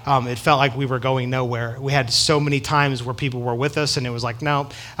that it felt like we were going nowhere. We had so many times where people were with us and it was like, no,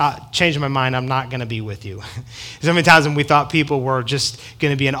 change my mind, I'm not going to be with you. So many times when we thought people were just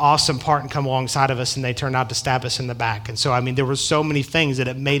going to be an awesome part and come alongside of us, and they turned out to stab us in the back. And so, there were so many things that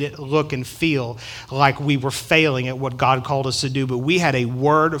it made it look and feel like we were failing at what God called us to do. But we had a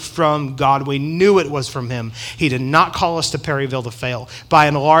word from God. We knew it was from him. He did not call us to Perryville to fail. By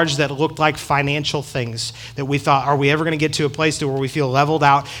and large, that looked like financial things that we thought, are we ever going to get to a place where we feel leveled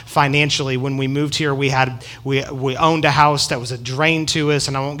out financially? When we moved here, we owned a house that was a drain to us,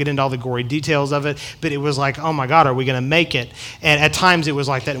 and I won't get into all the gory details of it, but it was like, oh my God, are we going to make it? And at times it was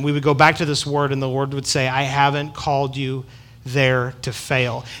like that, and we would go back to this word, and the Lord would say, I haven't called you there to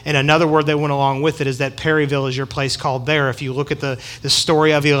fail. And another word that went along with it is that Perryville is your place called there. If you look at the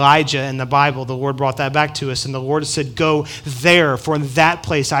story of Elijah in the Bible, the Lord brought that back to us, and the Lord said, go there, for in that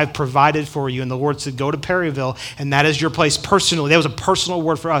place I've provided for you. And the Lord said, go to Perryville, and that is your place personally. That was a personal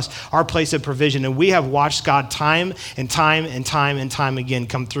word for us, our place of provision. And we have watched God time and time and time and time again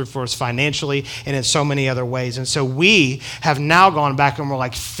come through for us financially and in so many other ways. And so we have now gone back and we're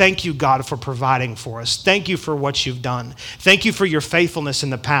like, thank you, God, for providing for us. Thank you for what you've done. Thank you for your faithfulness in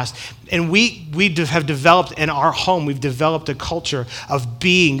the past. And we have developed in our home, we've developed a culture of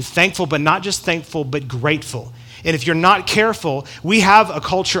being thankful, but not just thankful, but grateful. And if you're not careful, we have a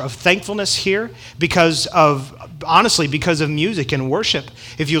culture of thankfulness here because of music and worship.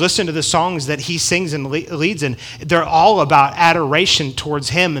 If you listen to the songs that he sings and leads in, they're all about adoration towards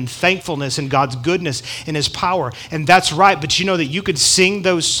him and thankfulness and God's goodness and his power. And that's right, but you know that you could sing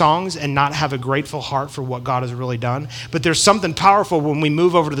those songs and not have a grateful heart for what God has really done. But there's something powerful when we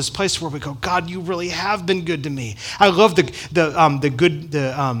move over to this place where we go, God, you really have been good to me. I love the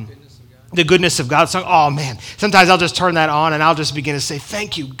goodness of God song. Oh man, sometimes I'll just turn that on and I'll just begin to say,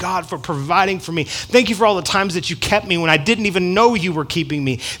 thank you, God, for providing for me. Thank you for all the times that you kept me when I didn't even know you were keeping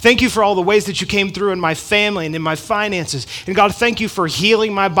me. Thank you for all the ways that you came through in my family and in my finances. And God, thank you for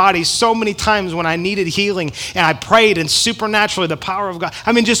healing my body so many times when I needed healing and I prayed, and supernaturally the power of God.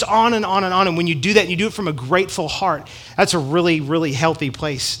 Just on and on and on. And when you do that and you do it from a grateful heart, that's a really, really healthy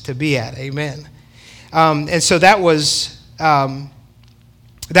place to be at. Amen. And so that was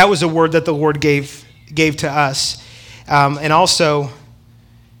a word that the Lord gave to us. And also,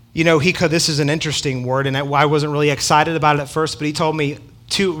 this is an interesting word, and I wasn't really excited about it at first, but he told me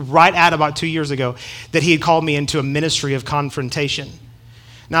right at about 2 years ago that he had called me into a ministry of confrontation.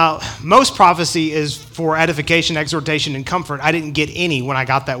 Now, most prophecy is for edification, exhortation, and comfort. I didn't get any when I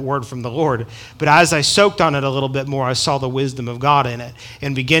got that word from the Lord. But as I soaked on it a little bit more, I saw the wisdom of God in it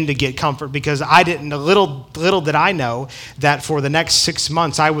and began to get comfort, because little did I know that for the next 6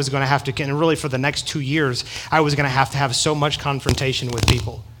 months, I was going to have to, and really for the next 2 years, I was going to have so much confrontation with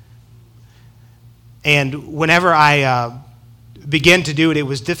people. And whenever I began to do it, it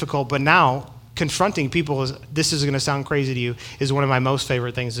was difficult. But now, confronting people, this is going to sound crazy to you, is one of my most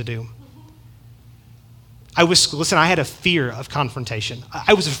favorite things to do. I had a fear of confrontation.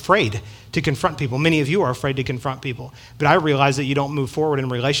 I was afraid to confront people. Many of you are afraid to confront people. But I realize that you don't move forward in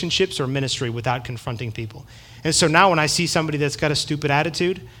relationships or ministry without confronting people. And so now when I see somebody that's got a stupid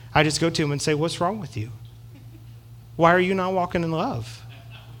attitude, I just go to them and say, what's wrong with you? Why are you not walking in love?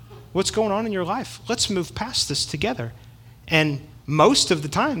 What's going on in your life? Let's move past this together. And most of the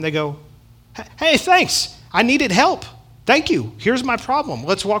time they go, hey, thanks. I needed help. Thank you. Here's my problem.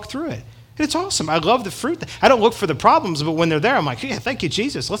 Let's walk through it. And it's awesome. I love the fruit. I don't look for the problems, but when they're there, I'm like, yeah, thank you,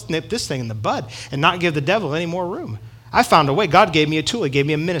 Jesus. Let's nip this thing in the bud and not give the devil any more room. I found a way. God gave me a tool. He gave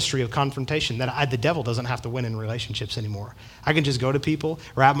me a ministry of confrontation that the devil doesn't have to win in relationships anymore. I can just go to people,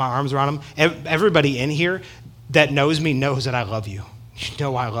 wrap my arms around them. Everybody in here that knows me knows that I love you. You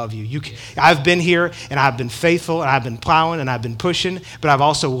know I love you. I've been here, and I've been faithful, and I've been plowing, and I've been pushing, but I've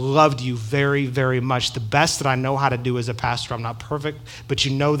also loved you very, very much. The best that I know how to do as a pastor. I'm not perfect, but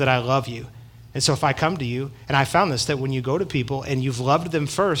you know that I love you. And so if I come to you, and I found this, that when you go to people and you've loved them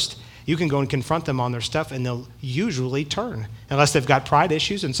first, You can go and confront them on their stuff, and they'll usually turn, unless they've got pride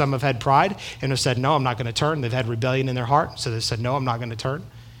issues, and some have had pride and have said, no, I'm not going to turn. They've had rebellion in their heart, so they said, no, I'm not going to turn.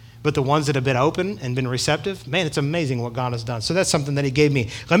 But the ones that have been open and been receptive, man, it's amazing what God has done. So that's something that he gave me.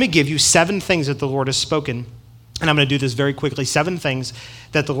 Let me give you 7 things that the Lord has spoken, and I'm going to do this very quickly. 7 things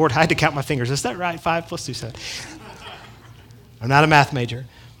that the Lord, I had to count my fingers. Is that right? 5? Let's do 7. I'm not a math major.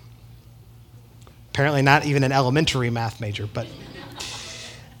 Apparently not even an elementary math major, but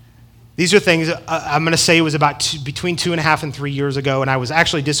these are things I'm going to say it was about between 2.5 and 3 years ago, and I was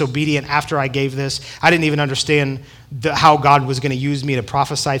actually disobedient after I gave this. I didn't even understand how God was going to use me to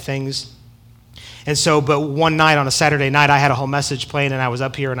prophesy things. And so, but one night on a Saturday night, I had a whole message planned, and I was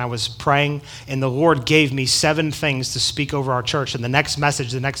up here and I was praying, and the Lord gave me 7 things to speak over our church. And the next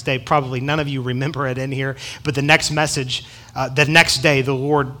message, the next day, probably none of you remember it in here, but the next message, the next day, the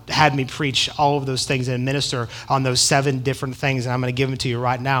Lord had me preach all of those things and minister on those 7 different things, and I'm going to give them to you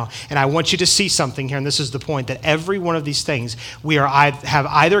right now. And I want you to see something here, and this is the point, that every one of these things have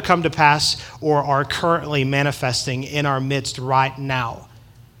either come to pass or are currently manifesting in our midst right now.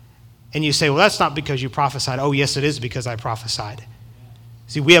 And you say, well, that's not because you prophesied. Oh, yes, it is because I prophesied.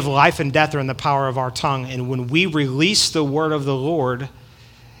 See, we have life and death are in the power of our tongue. And when we release the word of the Lord,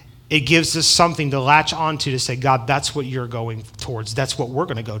 it gives us something to latch onto to say, God, that's what you're going towards. That's what we're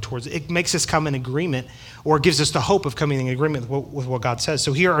going to go towards. It makes us come in agreement, or gives us the hope of coming in agreement with what God says.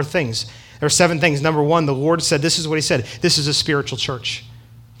 So here are things. There are 7 things. Number 1, the Lord said, this is what he said. This is a spiritual church.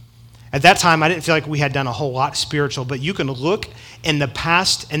 At that time, I didn't feel like we had done a whole lot spiritual, but you can look in the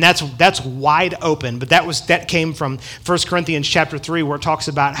past, and that's wide open. But that came from 1 Corinthians chapter 3, where it talks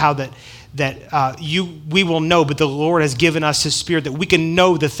about how we will know, but the Lord has given us his Spirit that we can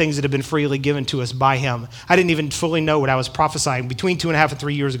know the things that have been freely given to us by him. I didn't even fully know what I was prophesying. Between 2.5 and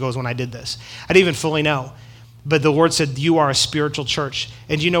 3 years ago is when I did this. I didn't even fully know. But the Lord said, you are a spiritual church.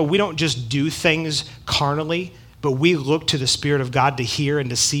 And we don't just do things carnally, but we look to the Spirit of God to hear and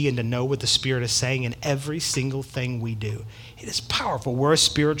to see and to know what the Spirit is saying in every single thing we do. It is powerful. We're a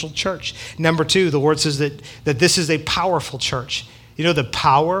spiritual church. Number 2, the Lord says that this is a powerful church.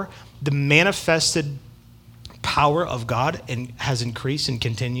 The manifested power of God has increased and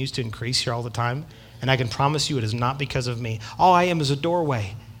continues to increase here all the time. And I can promise you it is not because of me. All I am is a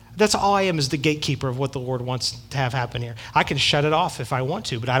doorway. That's all I am, is the gatekeeper of what the Lord wants to have happen here. I can shut it off if I want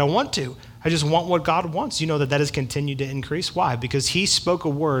to, but I don't want to. I just want what God wants. You know that has continued to increase. Why? Because he spoke a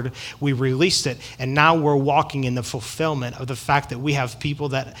word, we released it, and now we're walking in the fulfillment of the fact that we have people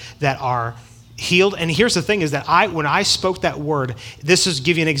that are healed. And here's the thing, is that when I spoke that word, this is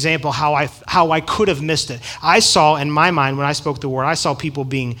give you an example how I could have missed it. I saw in my mind, when I spoke the word, I saw people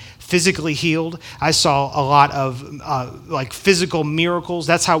being physically healed. I saw a lot of physical miracles.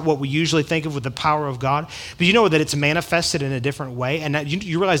 That's what we usually think of with the power of God. But you know that it's manifested in a different way, and that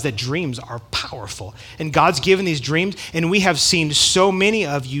you realize that dreams are powerful. And God's given these dreams, and we have seen so many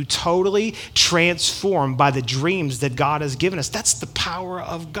of you totally transformed by the dreams that God has given us. That's the power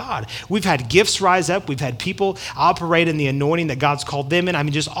of God. We've had gifts rise up. We've had people operate in the anointing that God's called them in. I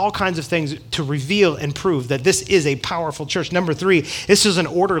mean, just all kinds of things to reveal and prove that this is a powerful church. Number 3, this is an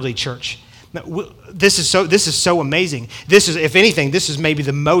orderly church. This is so amazing. This is, if anything, this is maybe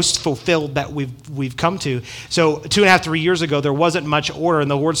the most fulfilled that we've come to. So 2.5, 3 years ago, there wasn't much order, and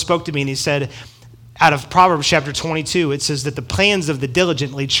the Lord spoke to me, and he said, out of Proverbs chapter 22, it says that the plans of the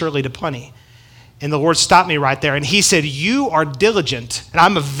diligent lead surely to plenty. And the Lord stopped me right there, and he said, you are diligent, and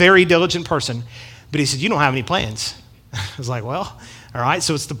I'm a very diligent person, but he said, you don't have any plans. I was like, well, all right,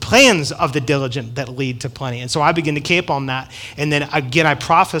 so it's the plans of the diligent that lead to plenty. And so I began to camp on that. And then again, I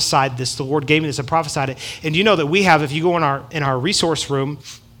prophesied this. The Lord gave me this. I prophesied it. And you know that we have, if you go in our resource room,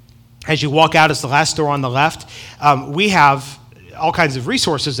 as you walk out, it's the last door on the left, we have all kinds of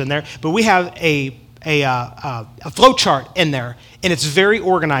resources in there, but we have a flow chart in there. And it's very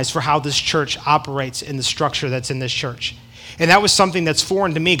organized for how this church operates in the structure that's in this church. And that was something that's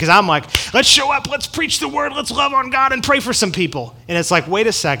foreign to me, because I'm like, let's show up, let's preach the word, let's love on God and pray for some people. And it's like, wait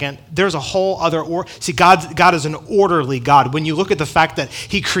a second, there's a whole other see, God is an orderly God. When you look at the fact that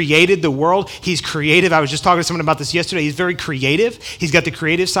he created the world, he's creative. I was just talking to someone about this yesterday. He's very creative. He's got the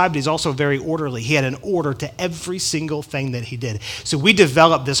creative side, but he's also very orderly. He had an order to every single thing that he did. So we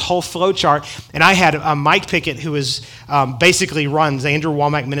developed this whole flow chart, and I had Mike Pickett, who is basically runs Andrew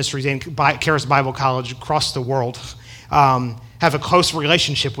Womack Ministries and Charis Bible College across the world. Have a close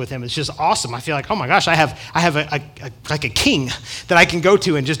relationship with him. It's just awesome. I feel like, oh my gosh, I have a king that I can go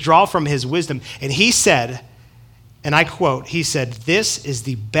to and just draw from his wisdom. And he said, And I quote, he said, this is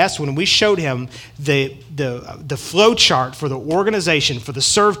the best. When we showed him the flow chart for the organization, for the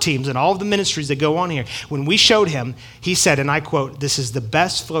serve teams and all of the ministries that go on here, when we showed him, he said, and I quote, this is the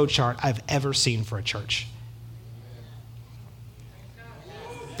best flow chart I've ever seen for a church.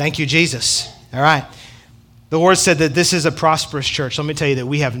 Thank you, Jesus. All right. The Lord said that this is a prosperous church. Let me tell you that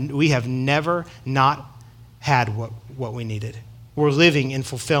we have never not had what we needed. We're living in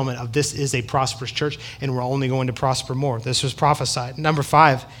fulfillment of this is a prosperous church, and we're only going to prosper more. This was prophesied. Number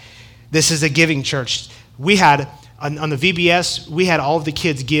 5, this is a giving church. We had, on the VBS, we had all of the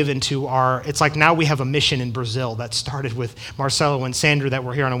kids give into it's like now we have a mission in Brazil that started with Marcelo and Sandra that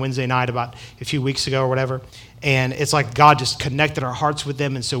were here on a Wednesday night about a few weeks ago or whatever. And it's like God just connected our hearts with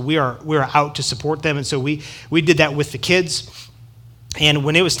them, and so we are out to support them. And so we did that with the kids. And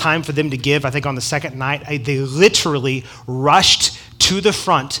when it was time for them to give, I think on the second night, they literally rushed to the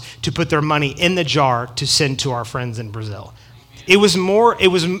front to put their money in the jar to send to our friends in Brazil. It was more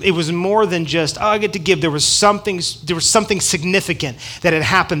than just, I get to give. There was something significant that had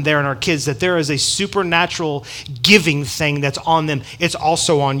happened there in our kids, that there is a supernatural giving thing that's on them. It's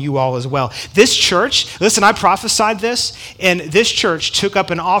also on you all as well. This church, listen, I prophesied this, and this church took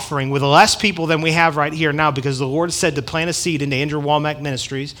up an offering with less people than we have right here now, because the Lord said to plant a seed into Andrew Womack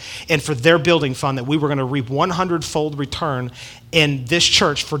Ministries and for their building fund that we were going to reap 100-fold return in this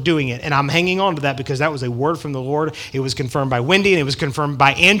church for doing it. And I'm hanging on to that because that was a word from the Lord. It was confirmed by Wendy, and it was confirmed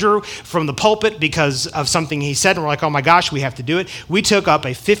by Andrew from the pulpit because of something he said. And we're like, oh my gosh, we have to do it. We took up a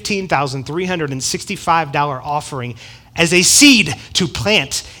 $15,365 offering as a seed to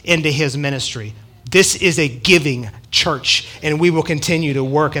plant into his ministry. This is a giving church, and we will continue to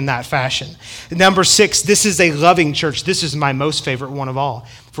work in that fashion. Number 6, this is a loving church. This is my most favorite one of all.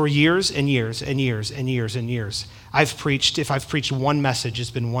 For years and years and years and years and years, if I've preached one message, it's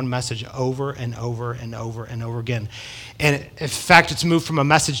been one message over and over and over and over again. And in fact, it's moved from a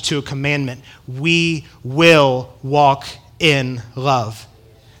message to a commandment. We will walk in love.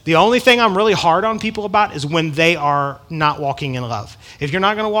 The only thing I'm really hard on people about is when they are not walking in love. If you're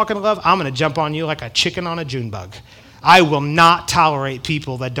not going to walk in love, I'm going to jump on you like a chicken on a June bug. I will not tolerate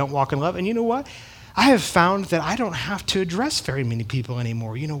people that don't walk in love. And you know what? I have found that I don't have to address very many people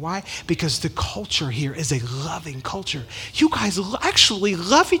anymore. You know why? Because the culture here is a loving culture. You guys actually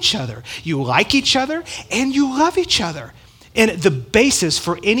love each other. You like each other, and you love each other. And the basis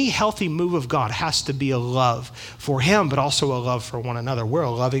for any healthy move of God has to be a love for him, but also a love for one another. We're a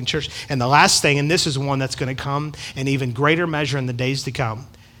loving church. And the last thing, and this is one that's going to come in even greater measure in the days to come,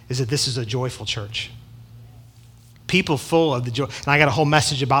 is that this is a joyful church. People full of the joy. And I got a whole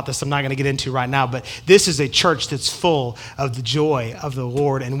message about this I'm not going to get into right now, but this is a church that's full of the joy of the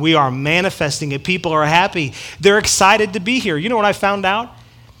Lord, and we are manifesting it. People are happy. They're excited to be here. You know what I found out?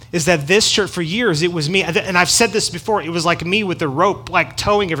 Is that this church, for years, it was me, and I've said this before, it was like me with the rope, like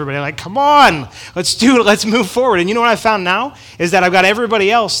towing everybody, like, come on, let's do it, let's move forward. And you know what I found now? Is that I've got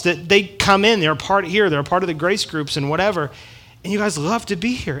everybody else that they come in, they're a part here, they're a part of the grace groups and whatever, and you guys love to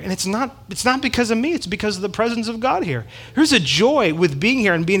be here. And it's not because of me, it's because of the presence of God here. There's a joy with being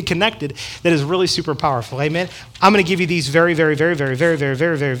here and being connected that is really super powerful, amen? I'm going to give you these very, very, very, very, very, very,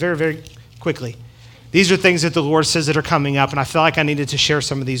 very, very, very, very quickly. These are things that the Lord says that are coming up, and I feel like I needed to share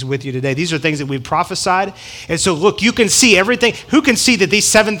some of these with you today. These are things that we've prophesied. And so look, you can see everything. Who can see that these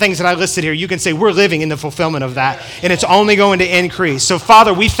 7 things that I listed here, you can say we're living in the fulfillment of that, and it's only going to increase. So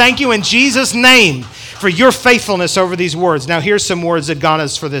Father, we thank you in Jesus' name for your faithfulness over these words. Now here's some words that God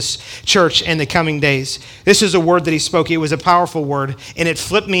has for this church in the coming days. This is a word that he spoke. It was a powerful word, and it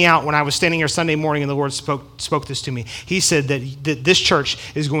flipped me out when I was standing here Sunday morning and the Lord spoke this to me. He said that this church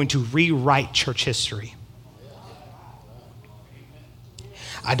is going to rewrite church history.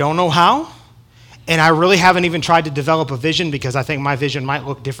 I don't know how, and I really haven't even tried to develop a vision because I think my vision might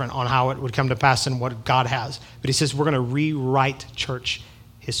look different on how it would come to pass than what God has. But he says we're going to rewrite church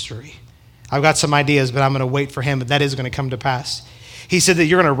history. I've got some ideas, but I'm going to wait for him, but that is going to come to pass. He said that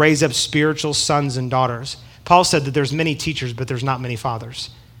you're going to raise up spiritual sons and daughters. Paul said that there's many teachers, but there's not many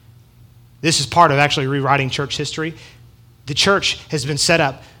fathers. This is part of actually rewriting church history. The church has been set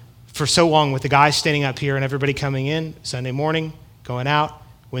up for so long with the guys standing up here and everybody coming in Sunday morning, going out,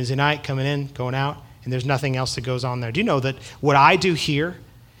 Wednesday night, coming in, going out, and there's nothing else that goes on there. Do you know that what I do here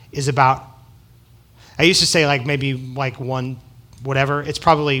is about, I used to say like maybe like one, whatever, it's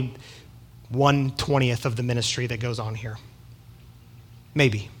probably 1/20 of the ministry that goes on here.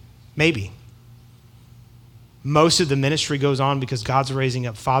 Maybe. Most of the ministry goes on because God's raising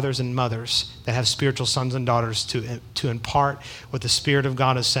up fathers and mothers that have spiritual sons and daughters to impart what the Spirit of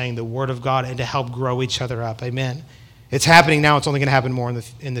God is saying, the Word of God, and to help grow each other up. Amen. It's happening now. It's only going to happen more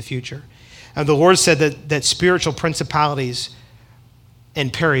in the future. The Lord said that spiritual principalities in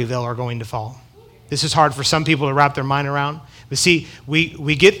Perryville are going to fall. This is hard for some people to wrap their mind around. But see,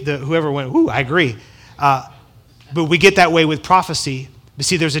 we get whoever went, ooh, I agree. But we get that way with prophecy. But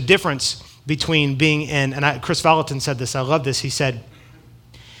see, there's a difference between being in, and Chris Vallotton said this, I love this. He said,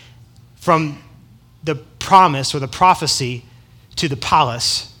 from the promise or the prophecy to the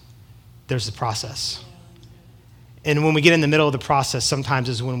palace, there's the process. And when we get in the middle of the process, sometimes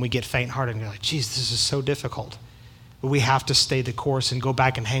is when we get faint-hearted and you're like, geez, this is so difficult. But we have to stay the course and go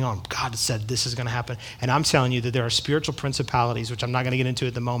back and hang on. God said this is going to happen. And I'm telling you that there are spiritual principalities, which I'm not going to get into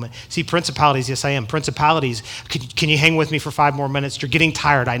at the moment. See, principalities, yes, I am. Principalities, can you hang with me for 5 more minutes? You're getting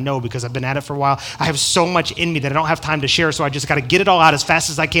tired, I know, because I've been at it for a while. I have so much in me that I don't have time to share, so I just got to get it all out as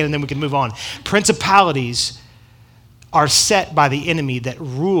fast as I can, and then we can move on. Principalities are set by the enemy that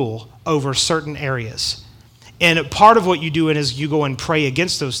rule over certain areas. And part of what you do is you go and pray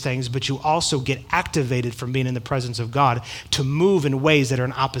against those things, but you also get activated from being in the presence of God to move in ways that are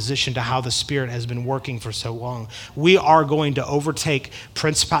in opposition to how the Spirit has been working for so long. We are going to overtake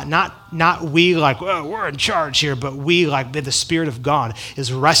principalities, not we like, well, we're in charge here, but we like the Spirit of God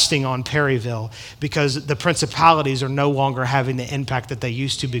is resting on Perryville because the principalities are no longer having the impact that they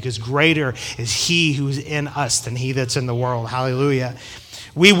used to because greater is He who's in us than he that's in the world. Hallelujah.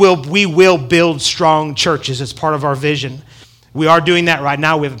 We will build strong churches as part of our vision. We are doing that right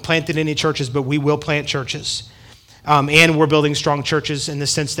now. We haven't planted any churches, but we will plant churches. And we're building strong churches in the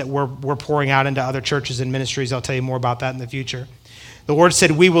sense that we're pouring out into other churches and ministries. I'll tell you more about that in the future. The Lord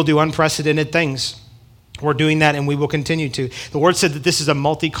said we will do unprecedented things. We're doing that and we will continue to. The Lord said that this is a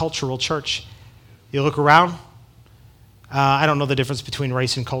multicultural church. You look around. I don't know the difference between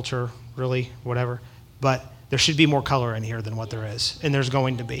race and culture, really, whatever. But there should be more color in here than what there is, and there's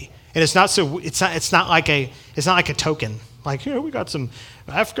going to be. And it's not like a token. Like, we got some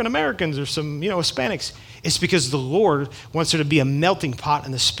African Americans or some, Hispanics. It's because the Lord wants there to be a melting pot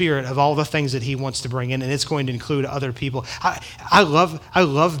in the Spirit of all the things that He wants to bring in, and it's going to include other people. I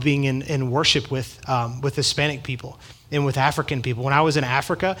love being in worship with Hispanic people and with African people. When I was in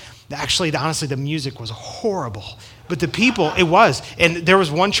Africa, honestly, the music was horrible, but the people, it was. And there was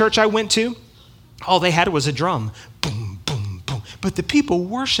one church I went to. All they had was a drum. Boom, boom, boom. But the people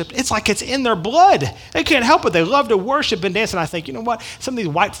worshiped. It's like it's in their blood. They can't help it. They love to worship and dance. And I think, you know what? Some of these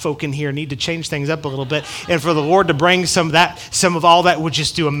white folk in here need to change things up a little bit. And for the Lord to bring some of all that would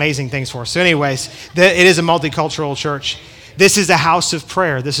just do amazing things for us. So anyways, it is a multicultural church. This is a house of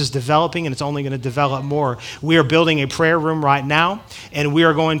prayer. This is developing, and it's only going to develop more. We are building a prayer room right now, and we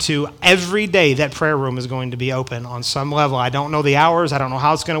are going to, every day, that prayer room is going to be open on some level. I don't know the hours. I don't know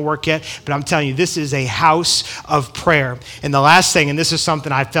how it's going to work yet, but I'm telling you, this is a house of prayer. And the last thing, and this is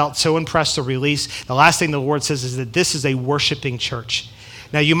something I felt so impressed to release, the last thing the Lord says is that this is a worshiping church.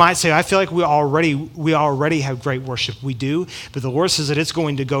 Now, you might say, I feel like we already have great worship. We do, but the Lord says that it's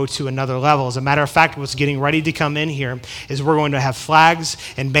going to go to another level. As a matter of fact, what's getting ready to come in here is we're going to have flags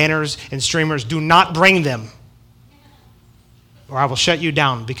and banners and streamers. Do not bring them, or I will shut you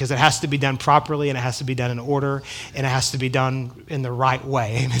down, because it has to be done properly, and it has to be done in order, and it has to be done in the right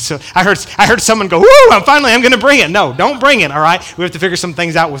way. And so I heard someone go, woo, I'm going to bring it. No, don't bring it, all right? We have to figure some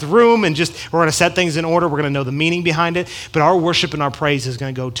things out with room, and we're going to set things in order. We're going to know the meaning behind it. But our worship and our praise is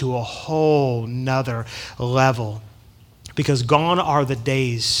going to go to a whole nother level, because gone are the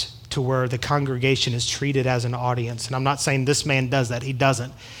days to where the congregation is treated as an audience. And I'm not saying this man does that. He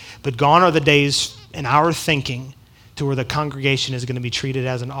doesn't. But gone are the days in our thinking to where the congregation is going to be treated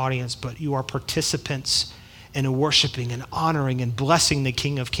as an audience, but you are participants in worshiping and honoring and blessing the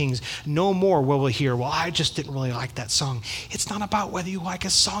King of Kings. No more will we hear, well, I just didn't really like that song. It's not about whether you like a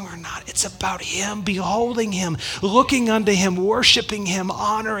song or not. It's about Him, beholding Him, looking unto Him, worshiping Him,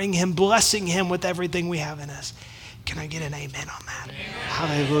 honoring Him, blessing Him with everything we have in us. Can I get an amen on that? Amen.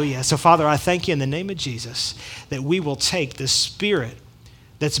 Hallelujah. So, Father, I thank You in the name of Jesus that we will take the Spirit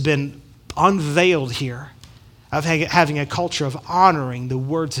that's been unveiled here of having a culture of honoring the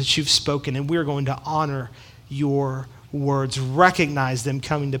words that You've spoken, and we're going to honor Your words, recognize them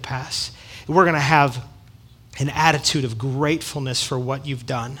coming to pass. We're going to have an attitude of gratefulness for what You've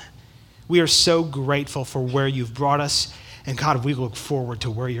done. We are so grateful for where You've brought us, and God, we look forward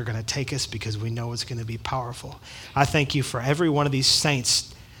to where You're going to take us, because we know it's going to be powerful. I thank You for every one of these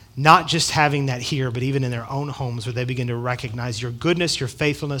saints, not just having that here, but even in their own homes, where they begin to recognize Your goodness, Your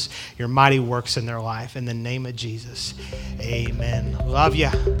faithfulness, Your mighty works in their life. In the name of Jesus, amen. Love you.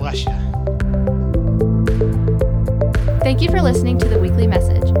 Bless you. Thank you for listening to the weekly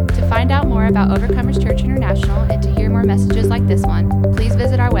message. To find out more about Overcomers Church International and to hear more messages like this one, please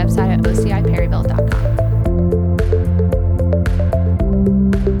visit our website at ociperryville.com.